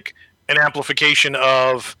just like an amplification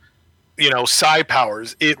of, you know, psi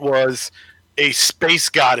powers. It was a space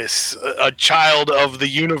goddess, a child of the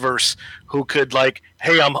universe who could, like,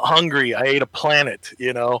 hey, I'm hungry, I ate a planet,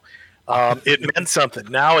 you know. It meant something.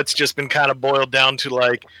 Now it's just been kind of boiled down to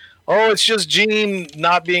like, oh, it's just Jean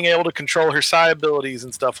not being able to control her psi abilities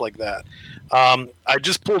and stuff like that. I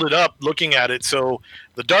just pulled it up looking at it. So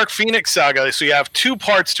the Dark Phoenix saga, so you have two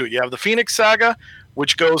parts to it. You have the Phoenix saga,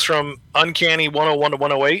 which goes from Uncanny 101 to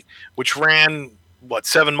 108, which ran,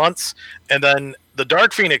 7 months? And then the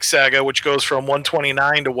Dark Phoenix saga, which goes from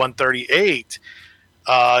 129 to 138.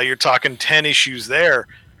 You're talking 10 issues there.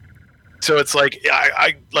 So it's like,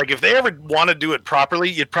 I like, if they ever want to do it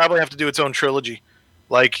properly, you'd probably have to do its own trilogy.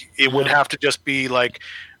 Like, it would have to just be like,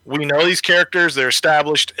 we know these characters, they're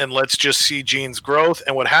established, and let's just see Jean's growth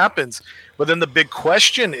and what happens. But then the big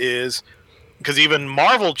question is, because even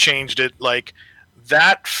Marvel changed it, like,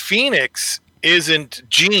 that Phoenix isn't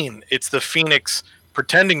Jean, it's the Phoenix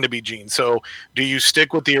pretending to be Jean. So do you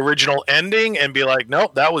stick with the original ending and be like,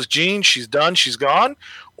 nope, that was Jean, she's done, she's gone?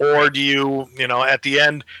 Or do you, you know, at the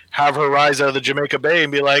end have her rise out of the Jamaica Bay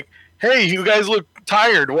and be like, hey, you guys look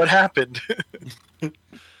tired, what happened?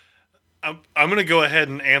 I'm going to go ahead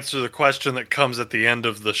and answer the question that comes at the end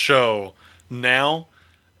of the show now,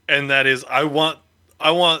 and that is, I want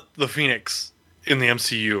the Phoenix in the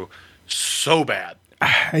MCU so bad.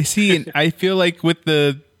 I see, and I feel like with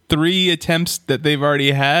the 3 attempts that they've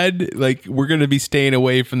already had, like, we're going to be staying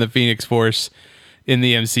away from the Phoenix Force in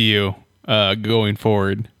the MCU going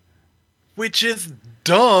forward. Which is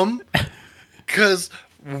dumb, because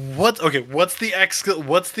what's the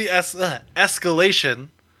escalation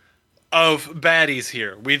of baddies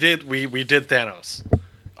here? We did Thanos.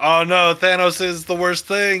 Oh no, Thanos is the worst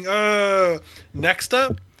thing. Next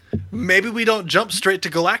up, maybe we don't jump straight to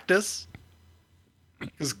Galactus,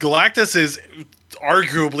 because Galactus is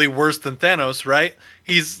arguably worse than Thanos, right?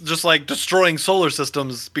 He's just like destroying solar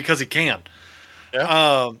systems because he can.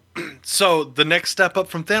 Yeah. So the next step up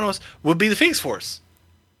from Thanos would be the Phoenix Force.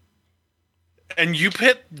 And you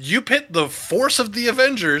pit the force of the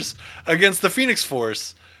Avengers against the Phoenix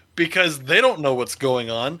Force, because they don't know what's going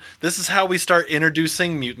on. This is how we start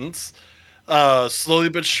introducing mutants, slowly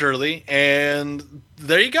but surely, and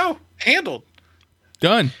there you go. Handled.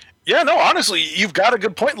 Done. Yeah, no, honestly, you've got a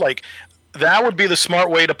good point. Like, that would be the smart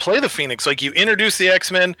way to play the Phoenix. Like, you introduce the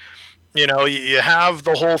X-Men, you know, you have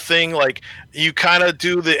the whole thing, like, you kind of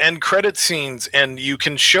do the end credit scenes, and you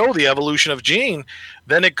can show the evolution of Jean.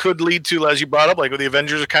 Then it could lead to, as you brought up, like, the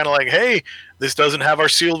Avengers are kind of like, hey, this doesn't have our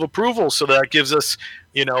seal of approval, so that gives us,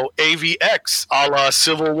 you know, AVX a la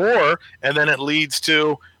Civil War, and then it leads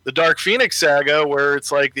to the Dark Phoenix saga, where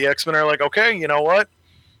it's like the X-Men are like, okay, you know what,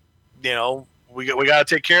 you know, we got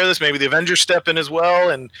to take care of this. Maybe the Avengers step in as well,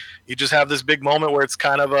 and you just have this big moment where it's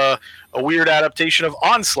kind of a weird adaptation of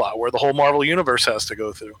Onslaught, where the whole Marvel Universe has to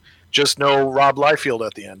go through. Just no Rob Liefeld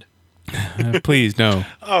at the end. Please, no.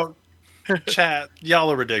 Oh, chat, y'all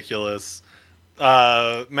are ridiculous.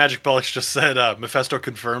 Magic Bollocks just said Mephisto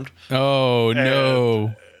confirmed. Oh,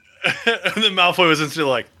 no. And then Malfoy was instantly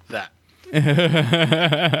like, that.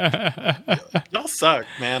 Y'all suck,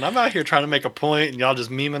 man. I'm out here trying to make a point, and y'all just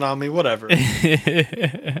memeing on me. Whatever.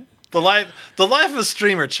 The life of a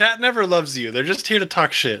streamer. Chat never loves you. They're just here to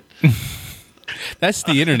talk shit. That's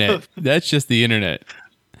the internet. That's just the internet.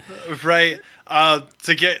 Right.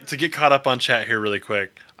 To get caught up on chat here really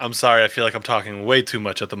quick. I'm sorry. I feel like I'm talking way too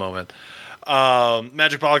much at the moment.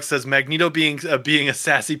 Magic Bollocks says Magneto being a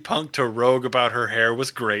sassy punk to Rogue about her hair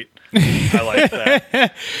was great. I like that.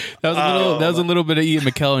 That was a little bit of Ian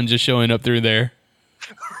McKellen just showing up through there.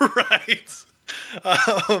 Right.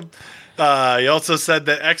 He also said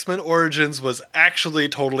that X-Men Origins was actually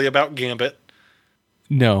totally about Gambit.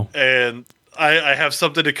 No. And I have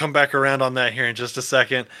something to come back around on that here in just a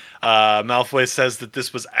second. Malfoy says that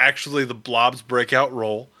this was actually the Blob's breakout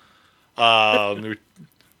role.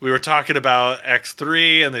 we were talking about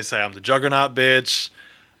X3, and they say I'm the Juggernaut, bitch.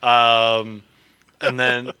 And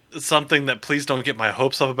then something that, please don't get my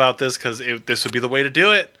hopes up about this, because this would be the way to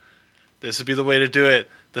do it. This would be the way to do it.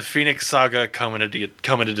 The Phoenix Saga coming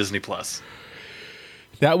to Disney Plus.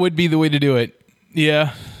 That would be the way to do it.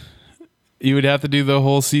 Yeah. You would have to do the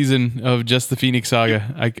whole season of just the Phoenix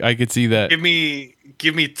Saga. I could see that.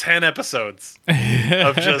 Give me 10 episodes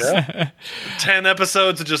of just 10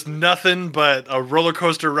 episodes of just nothing but a roller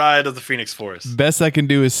coaster ride of the Phoenix Forest. Best I can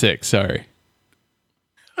do is 6. Sorry.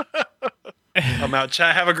 I'm out.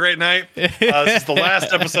 Chat. Have a great night. This is the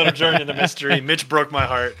last episode of Journey into Mystery. Mitch broke my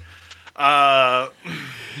heart.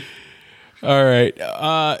 All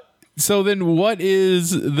right. So then what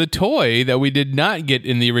is the toy that we did not get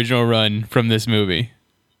in the original run from this movie?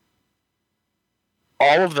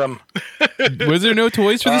 All of them. Was there no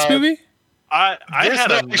toys for this movie? I had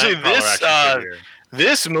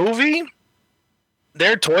this movie,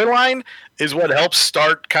 their toy line is what helps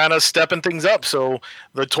start kind of stepping things up. So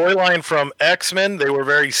the toy line from X-Men, they were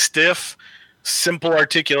very stiff, simple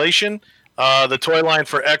articulation. The toy line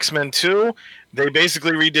for X-Men 2, they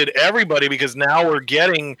basically redid everybody because now we're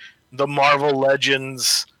getting the Marvel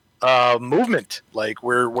Legends movement. Like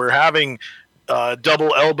we're having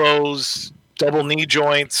double elbows, double knee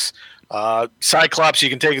joints. Cyclops, you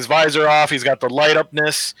can take his visor off. He's got the light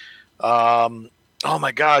upness. Oh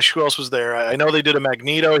my gosh, who else was there? I know they did a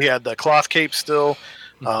Magneto. He had the cloth cape still.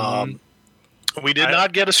 We did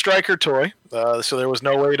not get a Stryker toy, so there was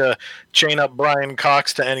no way to chain up Brian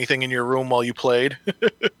Cox to anything in your room while you played.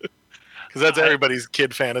 Because that's everybody's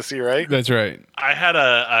kid fantasy, right? That's right. I had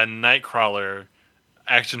a Nightcrawler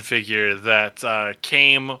action figure that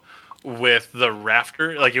came with the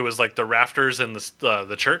rafter. Like, it was like the rafters in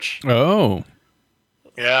the church. Oh.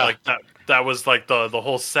 Yeah. Like that was like the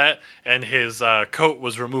whole set, and his coat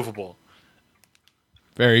was removable.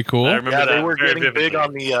 Very cool. I remember They that were very getting vividly. big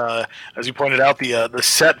on the, as you pointed out, the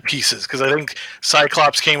set pieces. Because I think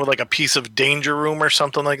Cyclops came with like a piece of Danger Room or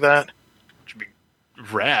something like that. Which would be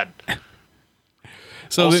rad.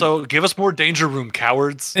 So Also, give us more Danger Room,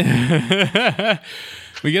 cowards. we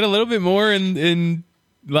get a little bit more in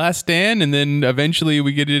Last Stand, and then eventually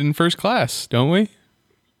we get it in First Class, don't we?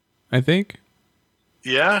 I think.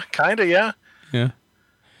 Yeah, kind of, yeah. Yeah.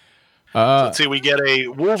 Let's see, we get a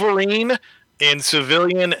Wolverine in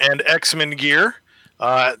civilian and X-Men gear.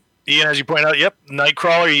 Ian, as you point out, yep,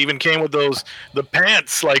 Nightcrawler even came with the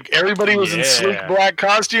pants. Like, everybody was in sleek black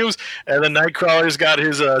costumes, and then Nightcrawler's got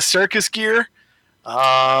his circus gear.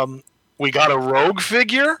 We got a Rogue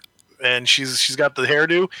figure, and she's got the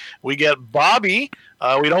hairdo. We get Bobby.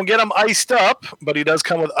 We don't get him iced up, but he does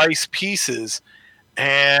come with ice pieces.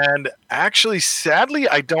 And actually, sadly,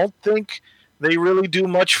 I don't think they really do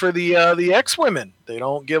much for the X-Women. They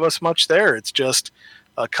don't give us much there. It's just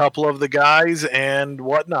a couple of the guys and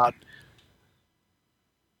whatnot.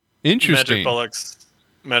 Interesting.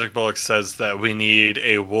 Magic Bullock says that we need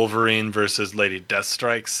a Wolverine versus Lady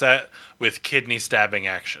Deathstrike set with kidney stabbing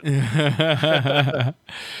action.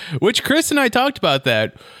 Which Chris and I talked about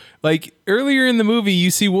that. Like, earlier in the movie,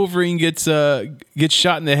 you see Wolverine gets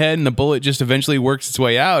shot in the head, and the bullet just eventually works its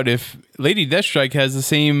way out. If Lady Deathstrike has the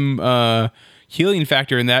same healing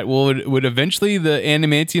factor in that, would eventually the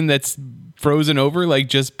adamantium that's frozen over like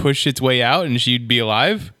just push its way out, and she'd be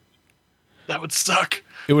alive? That would suck.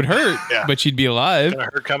 It would hurt, but she'd be alive. It's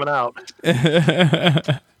gonna hurt coming out.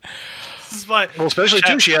 This is why. Well, especially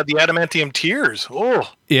too, she had the adamantium tears. Oh,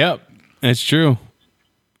 Yep, that's true.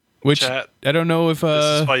 Which Chat. I don't know if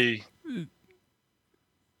This is why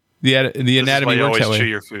the you anatomy works always that way. chew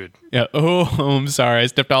your food. Yeah. Oh, I'm sorry. I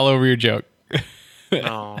stepped all over your joke.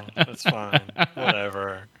 No, that's fine.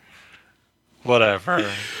 Whatever.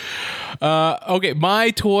 Okay,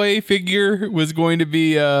 my toy figure was going to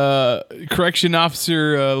be Correction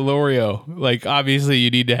Officer Lorio. Like, obviously,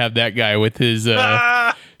 you need to have that guy with his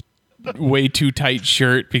way too tight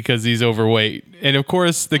shirt because he's overweight. And, of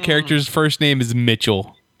course, the character's first name is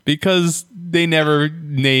Mitchell because they never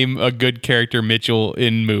name a good character Mitchell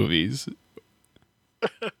in movies.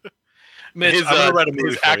 Mitch, his I'm gonna write a movie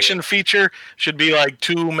his for you. action feature should be like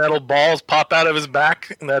 2 metal balls pop out of his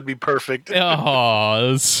back, and that'd be perfect.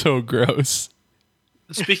 Oh, that's so gross.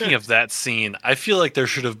 Speaking of that scene, I feel like there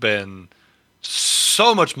should have been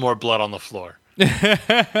so much more blood on the floor.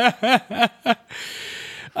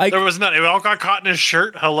 There was none. It all got caught in his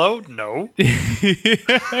shirt. Hello? No.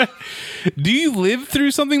 Do you live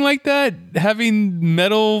through something like that? Having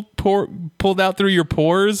metal pulled out through your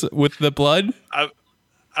pores with the blood?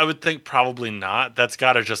 I would think probably not. That's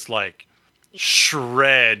got to just like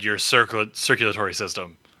shred your circulatory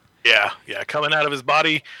system. Yeah, coming out of his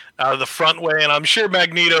body, out of the front way, and I'm sure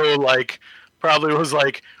Magneto probably was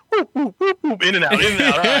like, whoop, whoop, whoop, whoop, in and out, in and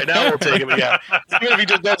out. All right, now we'll take him. Yeah, even if he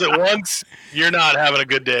just does it once, you're not having a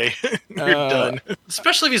good day. You're done.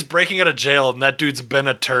 Especially if he's breaking out of jail and that dude's been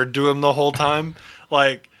a turd to him the whole time.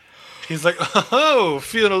 Like, he's like, oh,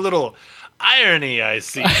 feeling a little irony I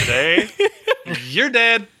see today. You're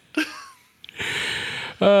dead.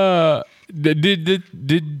 Did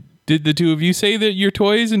the two of you say that your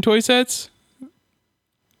toys and toy sets?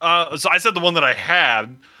 So I said the one that I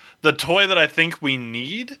had. The toy that I think we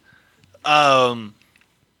need, it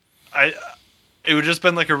would just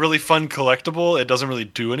been like a really fun collectible. It doesn't really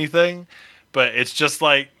do anything, but it's just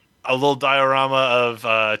like a little diorama of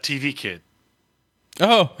TV Kid.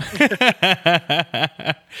 Oh.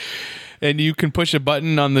 And you can push a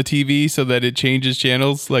button on the TV so that it changes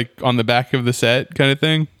channels, like on the back of the set kind of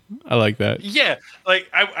thing. I like that. Yeah, like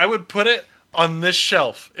I would put it on this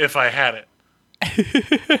shelf if I had it.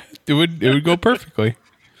 It would go perfectly.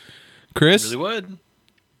 Chris? Really would.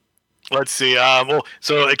 Let's see.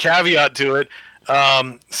 So a caveat to it.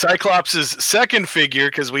 Cyclops' second figure,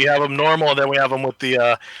 because we have him normal, and then we have him with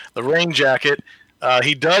the rain jacket.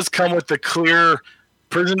 He does come with the clear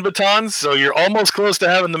prison batons, so you're almost close to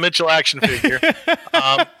having the Mitchell action figure.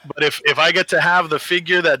 But if I get to have the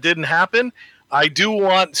figure that didn't happen, I do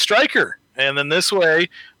want Stryker. And then this way,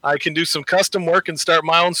 I can do some custom work and start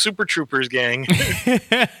my own Super Troopers gang.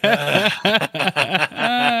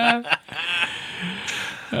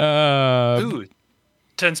 Ooh,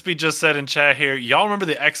 10-Speed just said in chat here, y'all remember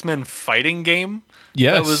the X-Men fighting game?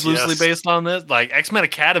 Yes. That was loosely based on this? Like, X-Men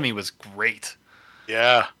Academy was great.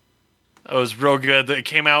 Yeah. It was real good. It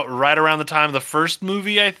came out right around the time of the first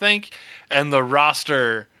movie, I think, and the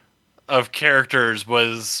roster of characters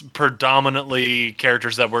was predominantly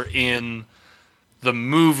characters that were in the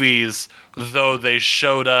movies, though they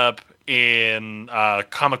showed up in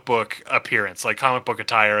comic book appearance, like comic book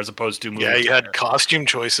attire as opposed to movie attire. You had costume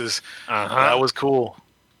choices. That was cool.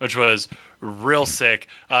 Which was real sick.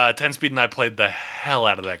 10-Speed and I played the hell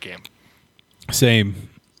out of that game. Same.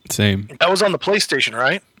 That was on the PlayStation,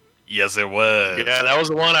 right? Yes, it was. Yeah, that was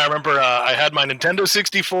the one. I remember I had my Nintendo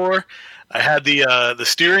 64. I had the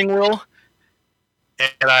steering wheel,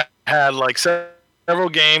 and I had like several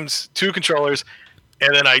games, 2 controllers,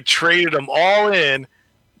 and then I traded them all in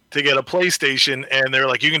to get a PlayStation, and they're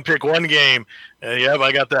like, you can pick one game. And yep,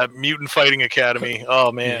 I got that Mutant Fighting Academy.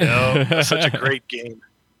 Oh, man. That's such a great game.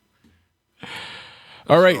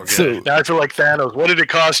 All right, so now I feel like Thanos. What did it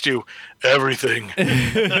cost you? Everything.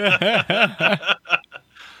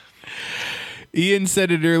 Ian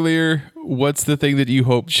said it earlier. What's the thing that you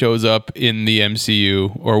hope shows up in the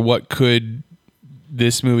MCU, or what could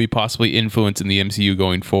this movie possibly influence in the MCU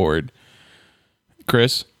going forward?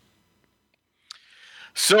 Chris?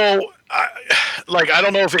 So, I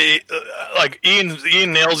don't know if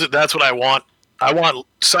Ian nails it. That's what I want. I want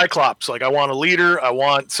Cyclops. Like, I want a leader. I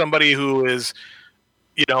want somebody who is,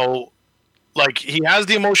 he has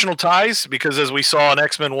the emotional ties, because as we saw in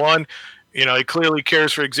X-Men 1, he clearly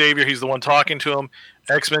cares for Xavier. He's the one talking to him.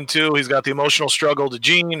 X-Men 2, he's got the emotional struggle to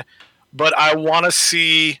Jean. But I want to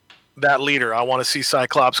see that leader. I want to see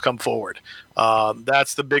Cyclops come forward.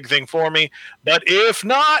 That's the big thing for me. But if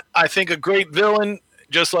not, I think a great villain,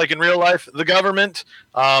 just like in real life, the government.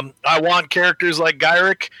 I want characters like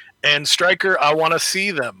Gyrick and Stryker. I want to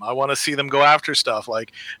see them. I want to see them go after stuff.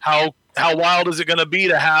 Like, how wild is it going to be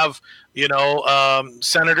to have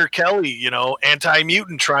Senator Kelly,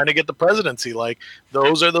 anti-mutant trying to get the presidency? Like,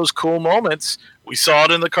 those are those cool moments. We saw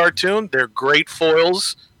it in the cartoon. They're great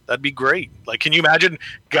foils. That'd be great. Like, can you imagine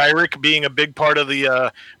Gyrick being a big part of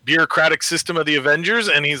the bureaucratic system of the Avengers,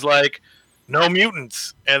 and he's like, no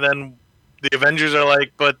mutants, and then the Avengers are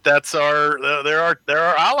like, but they're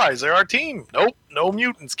our allies, they're our team. Nope, no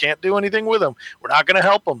mutants, can't do anything with them. We're not going to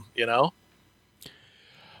help them.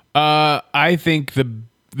 I think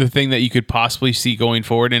the thing that you could possibly see going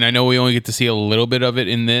forward, and I know we only get to see a little bit of it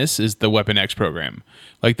in this, is the Weapon X program.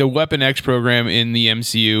 Like, the Weapon X program in the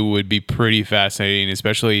MCU would be pretty fascinating,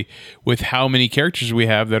 especially with how many characters we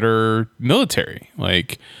have that are military.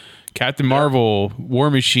 Like Captain Marvel,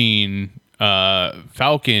 War Machine,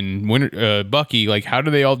 Falcon, Bucky. Like, how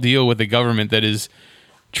do they all deal with a government that is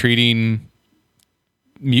treating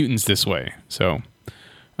mutants this way? So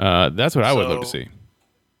that's what I would love to see.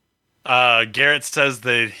 Garrett says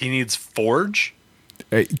that he needs Forge.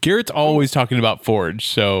 Garrett's always talking about Forge,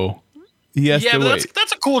 so he has to wait.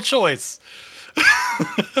 That's a cool choice.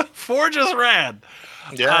 Forge is rad.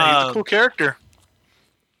 Yeah, he's a cool character.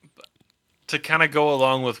 To kind of go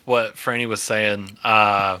along with what Franny was saying,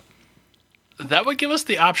 that would give us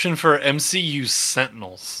the option for MCU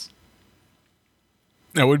Sentinels.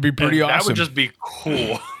 That would be pretty And awesome. That would just be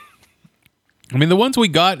cool. I mean, the ones we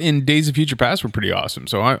got in Days of Future Past were pretty awesome,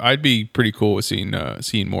 so I'd be pretty cool with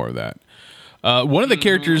seeing more of that. One of the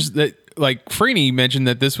characters that, like Franny mentioned,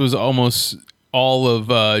 that this was almost all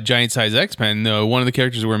of Giant Size X-Men. One of the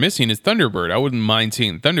characters we're missing is Thunderbird. I wouldn't mind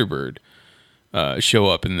seeing Thunderbird show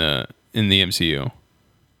up in the MCU,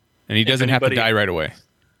 and he doesn't have to die right away.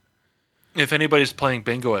 If anybody's playing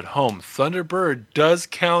bingo at home, Thunderbird does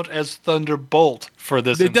count as Thunderbolt for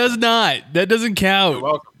this. It does not. That doesn't count. You're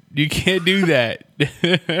welcome. You can't do that. If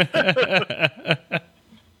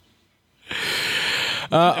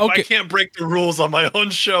I can't break the rules on my own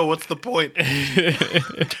show, what's the point?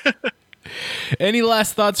 Any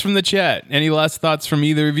last thoughts from the chat? Any last thoughts from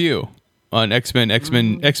either of you on X-Men,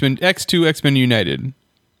 X2, X-Men United?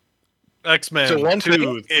 X-Men. So one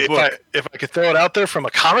thing, if I could throw it out there from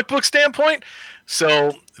a comic book standpoint,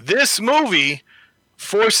 so this movie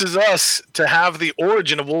forces us to have the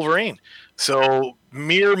origin of Wolverine. So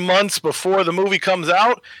mere months before the movie comes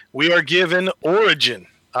out, we are given origin.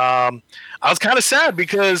 I was kind of sad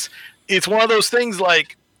because it's one of those things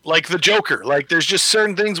like the Joker. Like, there's just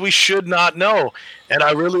certain things we should not know. And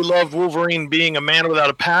I really loved Wolverine being a man without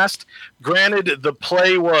a past. Granted, the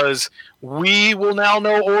play was, we will now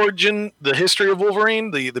know origin, the history of Wolverine,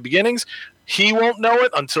 the beginnings. He won't know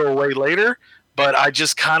it until way later. But I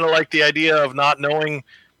just kind of like the idea of not knowing,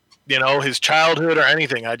 his childhood or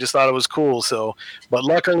anything. I just thought it was cool. So, but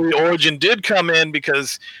luckily origin did come in,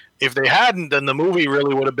 because if they hadn't, then the movie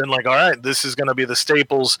really would have been like, all right, this is going to be the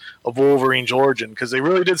staples of Wolverine's origin, because they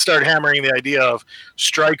really did start hammering the idea of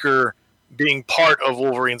Stryker being part of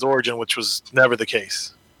Wolverine's origin, which was never the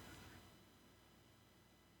case.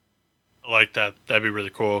 I like that. That'd be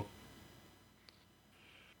really cool.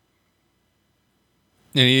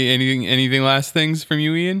 Anything last things from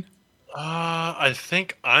you, Ian? I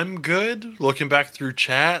think I'm good. Looking back through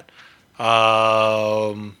chat,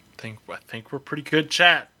 I think we're pretty good.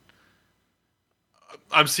 Chat.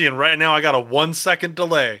 I'm seeing right now I got a 1 second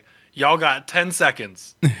delay. Y'all got 10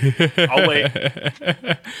 seconds. I'll wait.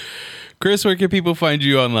 Chris, where can people find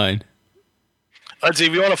you online? Let's see,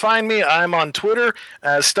 if you want to find me, I'm on Twitter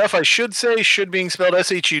as Stuff I Should Say, should being spelled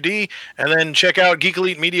SHUD, and then check out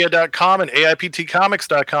geekelitemedia.com and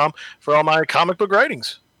AIPTcomics.com for all my comic book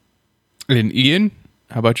writings. And Ian,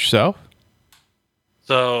 how about yourself?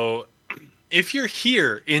 So, if you're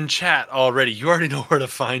here in chat already, you already know where to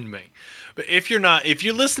find me. But if you're not, if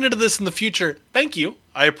you're listening to this in the future, thank you.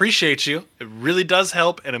 I appreciate you. It really does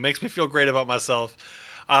help, and it makes me feel great about myself.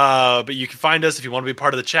 But you can find us if you want to be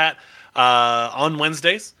part of the chat on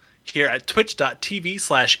Wednesdays here at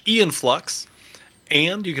twitch.tv/IanFlux.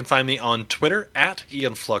 And you can find me on Twitter at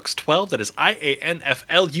IanFlux12. That is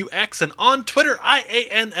IANFLUX. And on Twitter,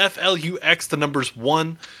 IANFLUX, the numbers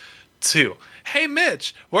 1, 2. Hey,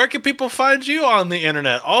 Mitch, where can people find you on the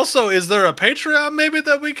internet? Also, is there a Patreon maybe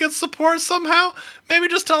that we could support somehow? Maybe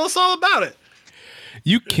just tell us all about it.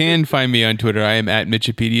 You can find me on Twitter. I am at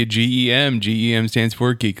Mitchipedia, GEM. GEM stands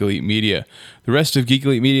for Geek Elite Media. The rest of Geek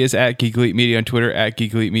Elite Media is at Geek Elite Media on Twitter, at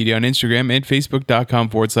Geek Elite Media on Instagram, and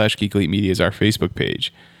Facebook.com/Geek Elite Media is our Facebook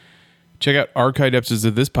page. Check out archived episodes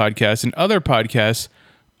of this podcast and other podcasts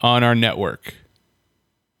on our network,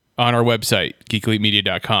 on our website,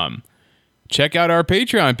 geekelitemedia.com. Check out our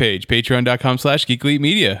Patreon page, patreon.com/Geek Elite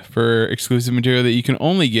Media, for exclusive material that you can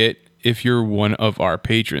only get if you're one of our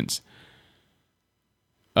patrons.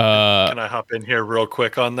 Can I hop in here real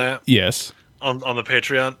quick on that? Yes. On the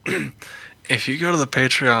Patreon? If you go to the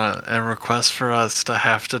Patreon and request for us to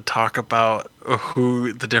have to talk about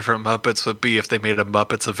who the different Muppets would be if they made a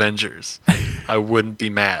Muppets Avengers, I wouldn't be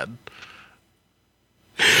mad.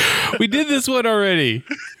 We did this one already.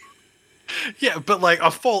 Yeah, but like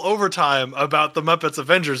a full overtime about the Muppets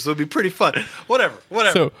Avengers would be pretty fun. Whatever.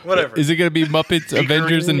 So, is it going to be Muppets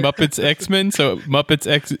Avengers and Muppets X-Men? So Muppets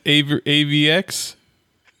X AVX?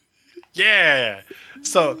 Yeah.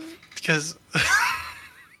 So, because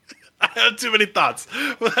I have too many thoughts.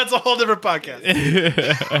 Well, that's a whole different podcast.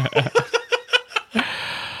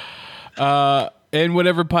 And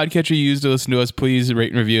whatever podcatcher you use to listen to us, please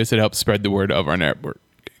rate and review us. It helps spread the word of our network.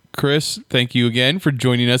 Chris, thank you again for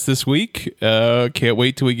joining us this week. Can't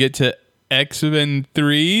wait till we get to X-Men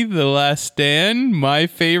 3, The Last Stand, my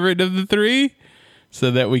favorite of the three,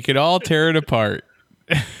 so that we can all tear it apart.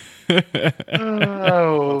 Thank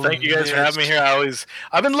you guys for having me here.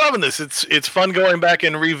 I've been loving this. It's fun going back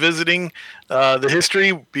and revisiting the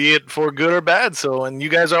history, be it for good or bad. And you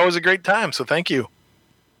guys are always a great time. So thank you.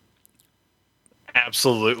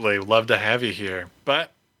 Absolutely, love to have you here.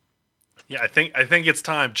 But yeah, I think it's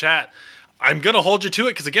time, chat. I'm gonna hold you to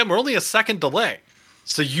it because again, we're only a second delay,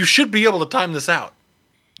 so you should be able to time this out.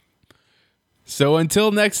 So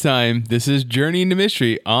until next time, this is Journey into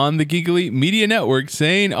Mystery on the Geekly Media Network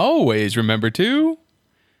saying always remember to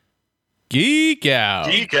geek out.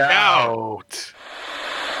 Geek out.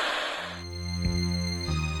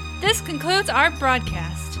 This concludes our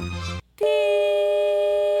broadcast. Beep.